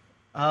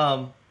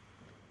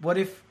 what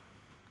if?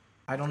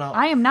 I don't know.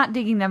 I am not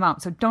digging them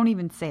out, so don't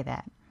even say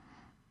that.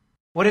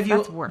 What if you?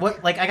 That's work.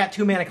 What like I got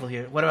two manacles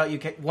here. What about you?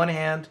 One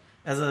hand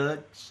as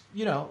a,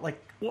 like.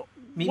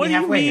 Meet What me do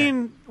you halfway here.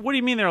 mean? What do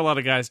you mean there are a lot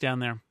of guys down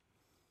there?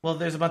 Well,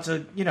 there's a bunch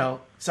of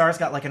Sarah's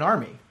got like an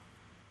army.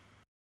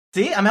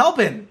 See, I'm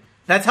helping.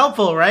 That's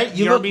helpful, right?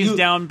 The army's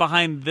down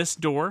behind this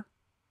door.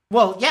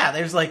 Well, yeah.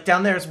 There's like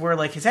down there is where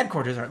like his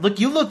headquarters are.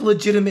 Look, you look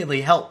legitimately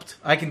helped.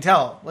 I can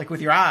tell, like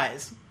with your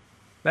eyes.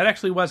 That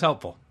actually was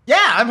helpful. Yeah,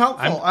 I'm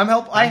helpful.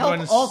 I going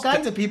help to all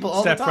kinds of people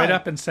all the Step time. right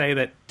up and say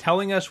that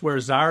telling us where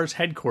Czar's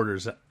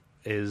headquarters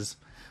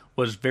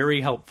was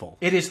very helpful.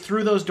 It is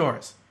through those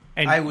doors.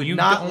 And I would you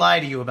not don't-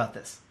 lie to you about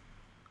this.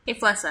 Hey,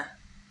 Flessa.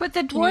 But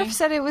the dwarf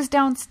said it was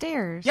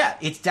downstairs. Yeah,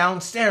 it's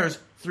downstairs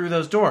through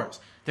those doors.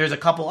 There's a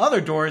couple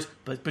other doors,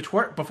 but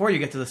before you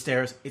get to the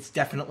stairs, it's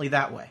definitely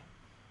that way.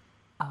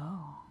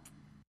 Oh.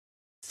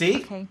 See?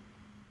 Okay.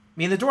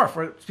 Me and the dwarf,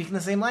 we're speaking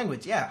the same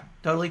language. Yeah,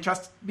 totally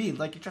trust me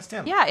like you trust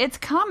him. Yeah, it's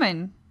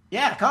common.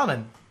 Yeah,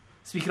 common.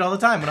 Speak it all the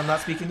time when I'm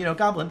not speaking,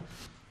 goblin.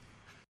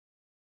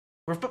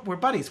 We're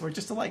buddies. We're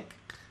just alike.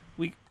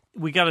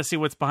 We got to see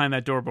what's behind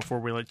that door before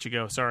we let you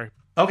go. Sorry.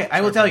 Okay,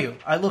 I will tell you.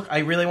 I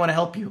really want to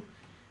help you.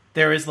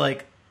 There is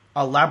like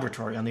a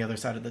laboratory on the other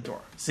side of the door.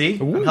 See?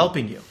 I'm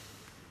helping you.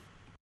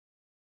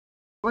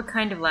 What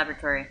kind of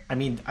laboratory? I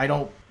mean, I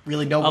don't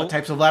really know what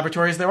types of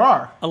laboratories there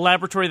are. A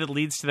laboratory that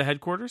leads to the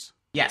headquarters?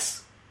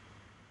 Yes.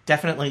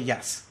 Definitely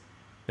yes.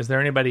 Is there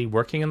anybody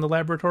working in the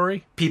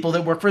laboratory? People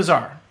that work for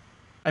Czar.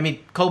 I mean,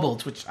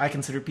 kobolds, which I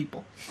consider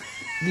people.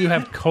 You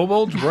have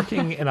kobolds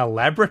working in a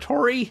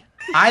laboratory?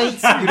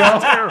 That's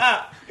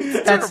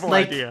Terrible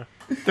like, idea.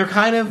 they're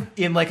kind of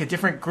in like a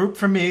different group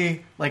from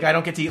me. Like, I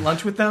don't get to eat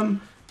lunch with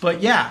them.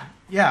 But yeah,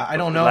 I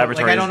don't know. Like,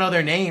 Laboratory's- I don't know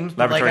their names,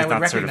 but like I laboratory's would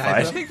not recognize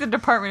certified. I them. think the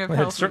Department of Well,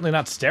 Health. it's certainly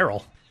not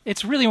sterile.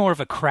 It's really more of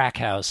a crack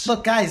house.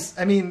 Look, guys,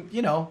 I mean,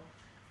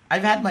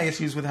 I've had my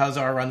issues with how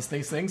Czar runs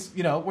these things.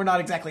 We're not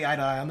exactly eye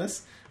to eye on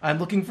this. I'm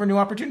looking for new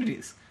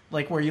opportunities,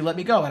 like where you let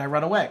me go and I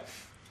run away.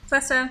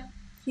 Flessa,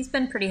 he's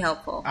been pretty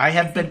helpful. I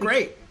have been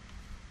great.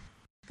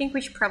 I think we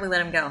should probably let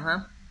him go, huh?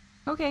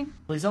 Okay.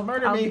 Please don't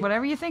murder me.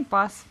 Whatever you think,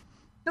 boss.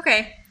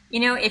 Okay.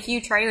 If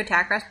you try to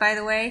attack us, by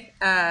the way,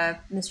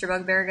 Mr.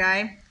 Bugbear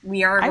guy,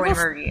 we are I going to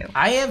will- murder you.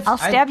 I'll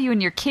stab you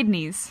in your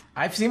kidneys.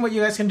 I've seen what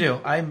you guys can do.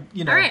 I'm,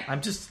 All right.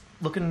 I'm just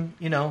looking,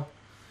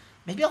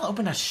 maybe I'll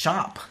open a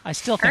shop. I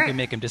still think we Alright.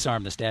 make him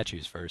disarm the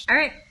statues first. All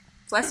right.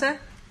 Flessa,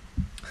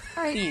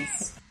 All right.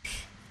 please.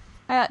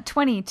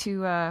 20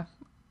 to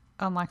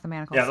unlock the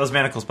manacles. Yeah, those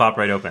manacles pop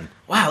right open.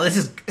 Wow, this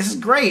is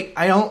great.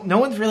 No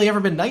one's really ever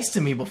been nice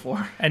to me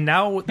before. And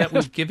now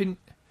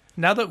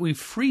that we've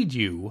freed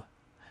you,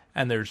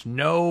 and there's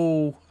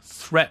no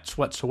threats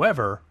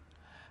whatsoever,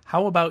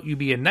 how about you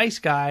be a nice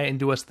guy and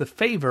do us the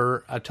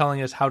favor of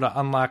telling us how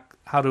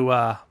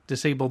to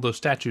disable those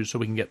statues so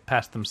we can get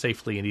past them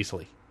safely and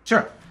easily?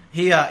 Sure.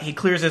 He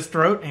clears his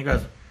throat and he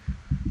goes.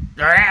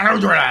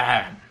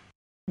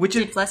 Which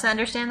Did Flessa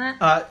understand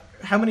that?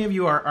 How many of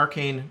you are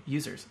arcane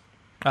users?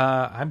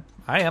 I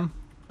am.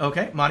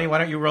 Okay, Monty, why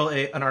don't you roll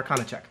an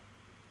Arcana check?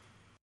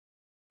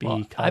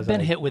 Well, I've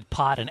been hit with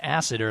pot and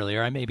acid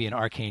earlier. I may be an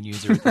arcane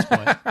user at this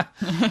point.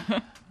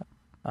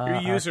 You're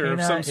a user of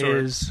Arcana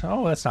some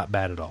sort. that's not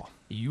bad at all.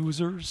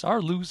 Users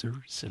are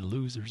losers, and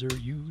losers are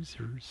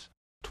users.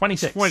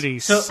 26.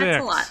 26. So-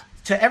 That's a lot.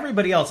 To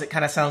everybody else, it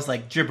kind of sounds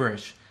like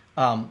gibberish.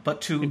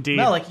 But to Indeed.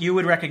 Malik, you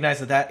would recognize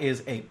that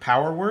is a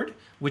power word,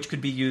 which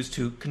could be used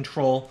to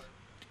control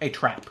a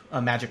trap,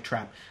 a magic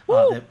trap.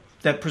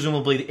 That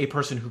presumably a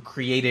person who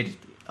created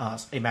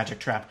a magic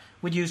trap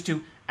would use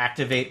to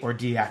activate or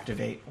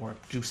deactivate or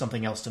do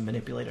something else to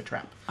manipulate a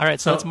trap. All right,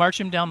 so let's march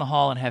him down the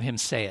hall and have him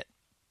say it.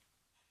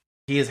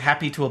 He is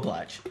happy to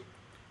oblige.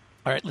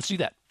 All right, let's do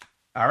that.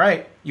 All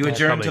right, you That's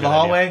adjourn probably to a the good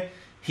hallway.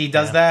 He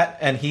does that,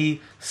 and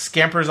he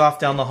scampers off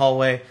down the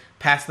hallway,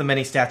 past the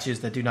many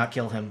statues that do not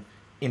kill him,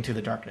 into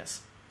the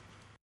darkness.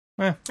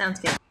 Sounds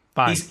good.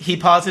 Fine. He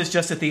pauses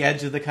just at the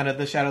edge of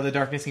the shadow of the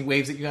darkness. He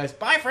waves at you guys.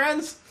 Bye,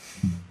 friends.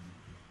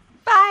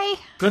 Bye.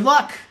 Good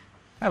luck.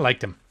 I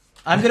liked him.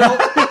 I'm gonna.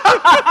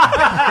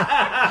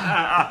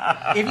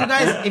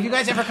 if you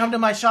guys ever come to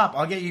my shop,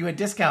 I'll get you a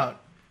discount.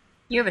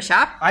 You have a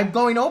shop? I'm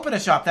going to open a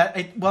shop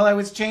while I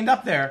was chained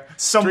up there.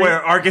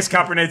 Somewhere, Argus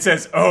Copperhead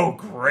says, "Oh,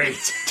 great."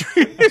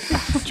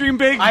 Dream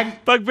big,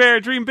 Bugbear,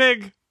 dream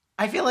big.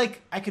 I feel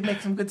like I could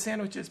make some good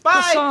sandwiches.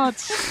 Bye.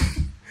 Croissants.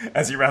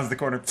 As he rounds the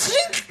corner.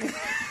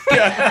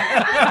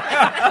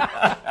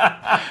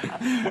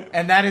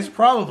 And that is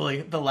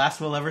probably the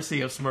last we'll ever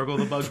see of Smurgle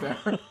the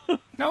Bugbear.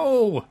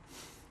 No.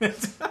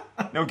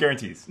 No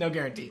guarantees. No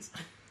guarantees.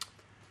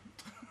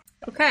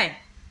 Okay.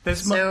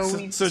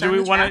 So do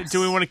we want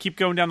to keep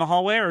going down the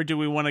hallway, or do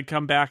we want to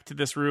come back to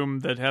this room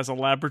that has a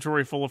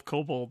laboratory full of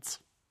kobolds?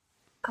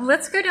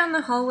 Let's go down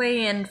the hallway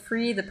and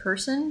free the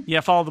person.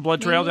 Yeah, follow the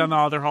blood trail Maybe. down the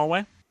other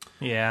hallway.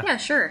 Yeah. Yeah,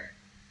 sure.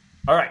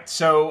 All right,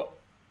 so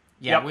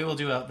Yeah, Yep. we will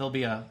do there'll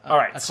be a all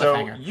right, a so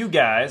cliffhanger. you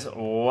guys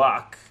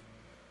walk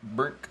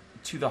Burke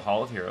to the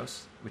Hall of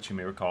Heroes, which you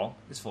may recall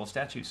is full of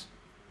statues.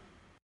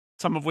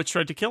 Some of which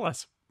tried to kill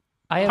us.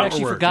 I had Power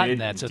actually word. forgotten Did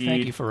that, so indeed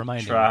thank you for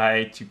reminding me.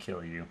 Try to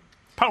kill you.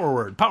 Power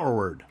word. Power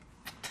word.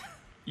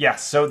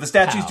 Yes, so the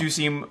statues Ow. do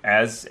seem,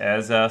 as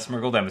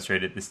Smurgle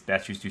demonstrated, the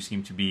statues do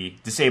seem to be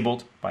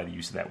disabled by the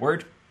use of that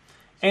word.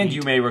 And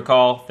you may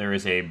recall there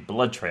is a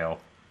blood trail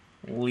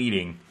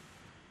leading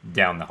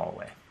down the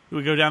hallway. Do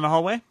we go down the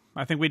hallway?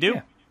 I think we do.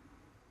 Yeah.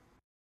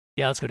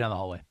 Yeah, let's go down the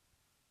hallway.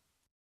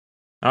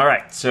 All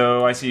right,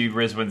 so I see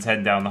Rizwin's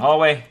heading down the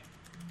hallway,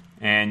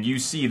 and you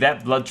see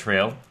that blood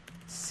trail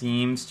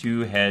seems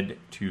to head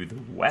to the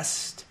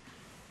west,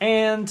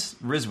 and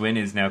Rizwin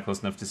is now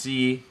close enough to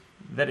see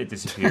that it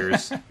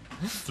disappears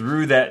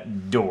through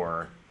that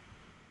door.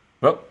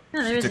 Oh,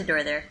 No, there is a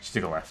door there. she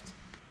took a left.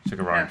 She took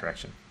a wrong Oh.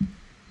 direction.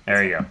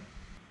 There you go.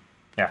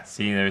 Yeah,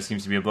 see, there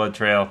seems to be a blood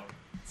trail.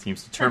 It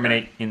seems to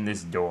terminate in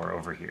this door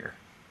over here.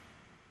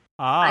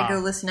 Ah. I go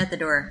listen at the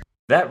door.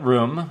 That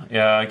room,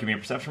 give me a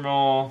perception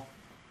roll.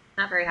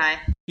 Not very high.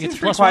 It's pretty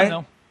plus quiet.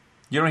 one, though.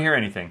 You don't hear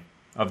anything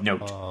of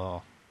note.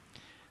 Oh.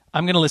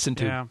 I'm going to listen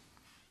to. Yeah.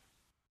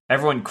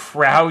 Everyone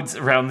crowds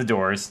around the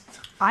doors,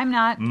 I'm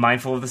not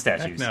mindful of the Heck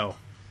statues. no.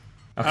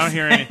 I don't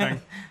hear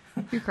anything.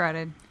 too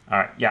crowded. All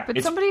right, yeah. But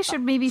it's- somebody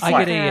should maybe I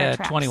set get a the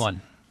traps.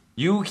 21.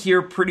 You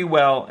hear pretty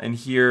well and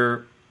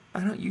hear, I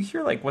don't know, you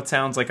hear like what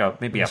sounds like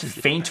maybe a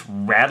faint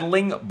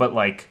rattling, but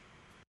like,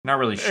 not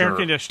really Air sure.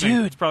 conditioning.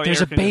 Dude, It's probably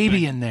there's air a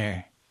baby conditioning. in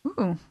there.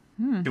 Ooh.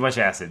 Too much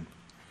acid.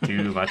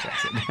 Too much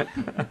acid.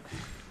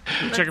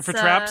 Check it for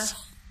Let's, traps.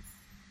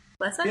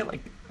 What's I that?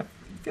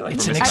 feel like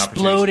It's we're an missing opportunities to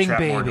exploding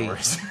trap more baby.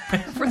 doors.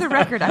 For the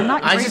record, I'm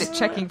not I great just- at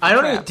checking for I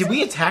don't know. traps. Did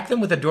we attack them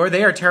with a door?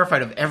 They are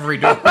terrified of every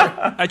door.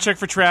 I check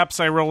for traps.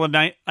 I roll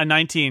a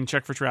 19.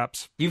 Check for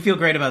traps. You feel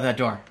great about that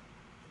door.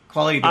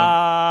 Quality door.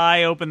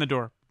 I open the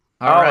door.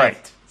 All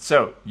right.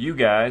 So, you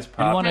guys You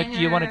pop. want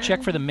to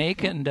check for the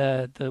make and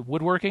the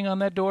woodworking on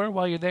that door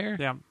while you're there?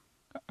 Yeah.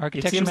 It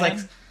Architecture seems man?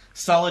 like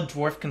solid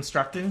dwarf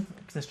construction.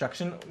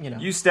 You know.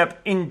 You step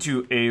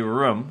into a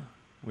room,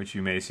 which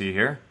you may see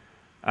here,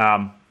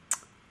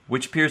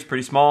 which appears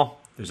pretty small.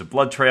 There's a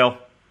blood trail.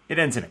 It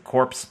ends in a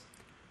corpse.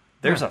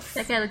 There's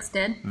That guy looks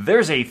dead.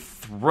 There's a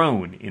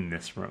throne in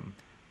this room.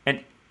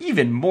 And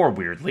even more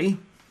weirdly,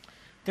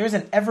 There's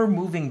an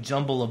ever-moving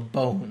jumble of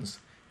bones,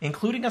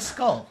 including a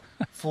skull,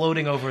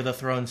 floating over the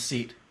throne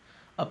seat.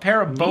 A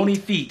pair of bony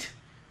feet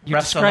You're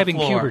rest on the describing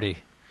floor, puberty.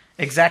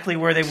 exactly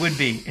where they would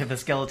be if the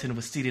skeleton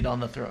was seated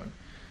on the throne.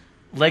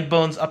 Leg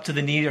bones up to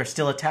the knee are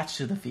still attached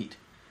to the feet.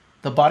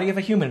 The body of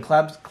a human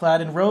clad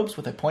in robes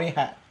with a pointy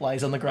hat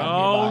lies on the ground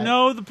Oh, nearby.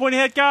 no. The pointy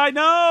hat guy.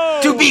 No.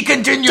 To be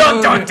continued!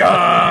 dun dun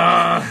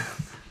dun!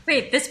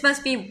 Wait, this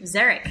must be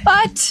Zarek.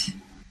 But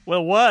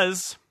Well, it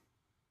was.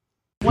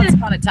 once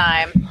upon a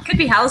time, Could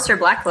be Hallister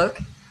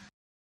Blackcloak.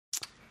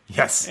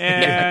 Yes.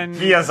 And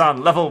he is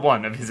on level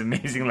 1 of his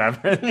amazing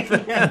labyrinth.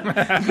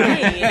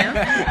 Hey, you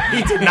know?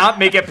 He did not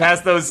make it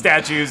past those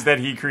statues that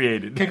he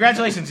created.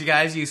 Congratulations, you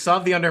guys. You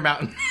solved the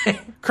Undermountain.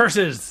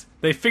 Curses!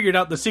 They figured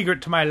out the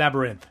secret to my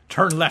labyrinth.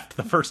 Turn left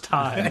the first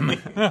time.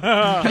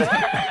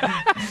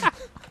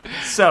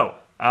 So,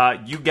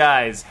 you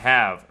guys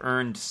have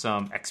earned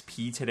some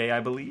XP today, I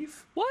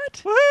believe.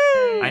 What?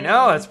 I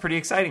know, that's pretty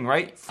exciting,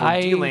 right? For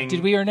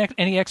Did we earn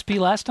any XP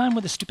last time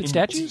with the stupid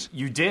statues?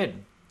 You did.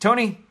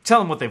 Tony, tell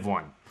them what they've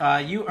won.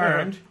 You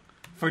earned,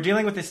 for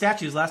dealing with the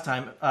statues last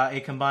time, a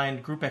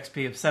combined group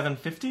XP of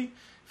 750.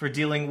 For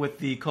dealing with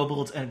the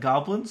kobolds and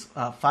goblins,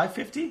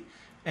 550.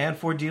 And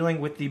for dealing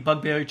with the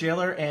Bugbear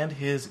jailer and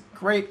his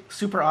great,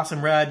 super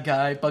awesome, rad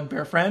guy,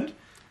 Bugbear friend,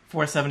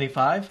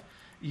 475.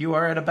 You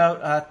are at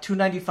about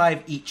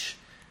 295 each.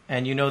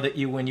 And you know that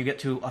when you get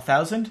to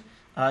 1,000,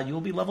 you will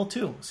be level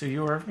 2. So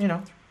you're, Wait,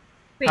 Ha,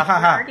 we're ha,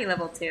 ha. already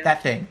level 2.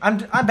 that thing. I'm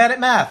bad at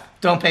math.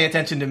 Don't pay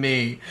attention to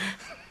me.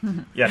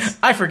 Yes.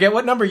 I forget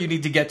what number you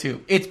need to get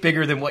to. It's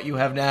bigger than what you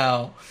have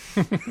now.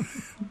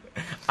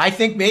 I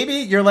think maybe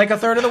you're like a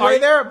third of the way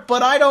there,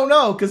 but I don't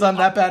know because I'm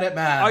that bad at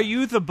math. are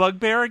you the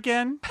Bugbear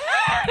again?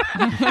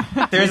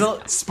 There's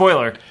a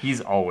Spoiler, he's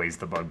always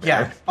the Bugbear.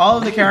 yeah. All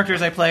of the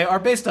characters I play are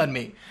based on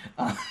me.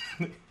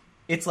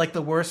 It's like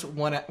the worst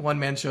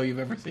one-man show you've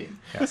ever seen.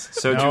 Yes.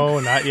 So No,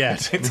 not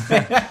yet.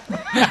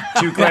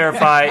 to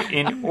clarify,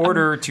 in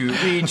order to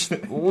reach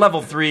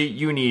level 3,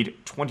 you need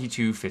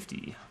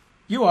 2250.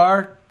 You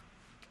are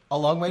a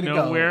long way to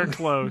go. Nowhere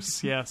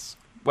close, yes.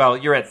 Well,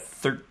 you're at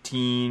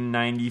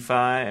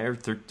 1395 or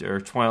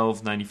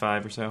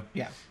 1295 or so.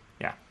 Yeah.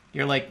 Yeah.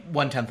 You're like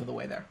 1/10 of the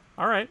way there.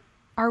 All right.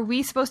 Are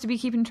we supposed to be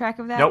keeping track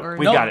of that? Nope, or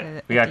we got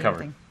it. We got it covered.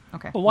 Thing?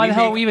 Okay. Well, why We the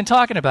hell make- are we even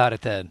talking about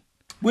it then?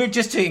 We're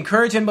just to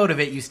encourage and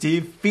motivate you,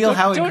 Steve. Feel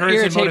how Don't encouraged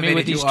and irritate me motivated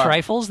with these you are.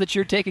 trifles that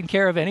you're taking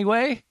care of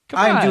anyway. Come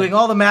I'm on. doing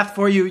all the math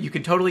for you. You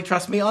can totally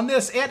trust me on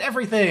this and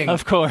everything.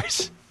 Of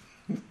course.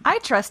 I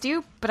trust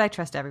you, but I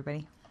trust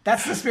everybody.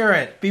 That's the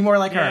spirit. Be more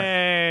like her.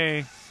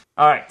 Yay.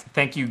 All right.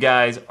 Thank you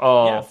guys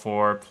all Yeah.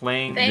 for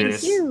playing Thank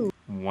this you.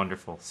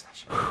 wonderful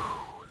session.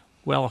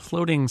 Well, a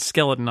floating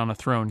skeleton on a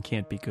throne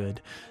can't be good.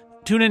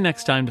 Tune in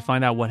next time to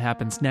find out what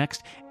happens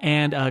next.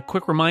 And a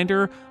quick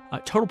reminder,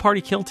 Total Party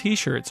Kill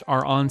t-shirts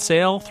are on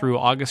sale through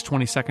August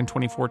 22nd,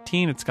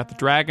 2014. It's got the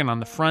dragon on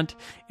the front.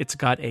 It's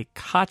got a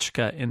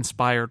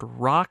Kachka-inspired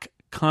rock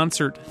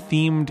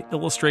concert-themed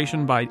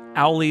illustration by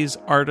Owlie's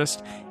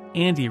artist,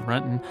 Andy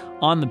Runton,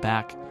 on the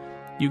back.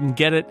 You can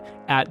get it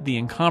at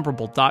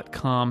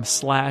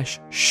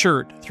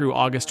theincomparable.com/shirt through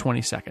August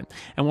 22nd.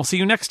 And we'll see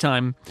you next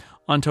time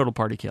on Total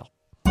Party Kill.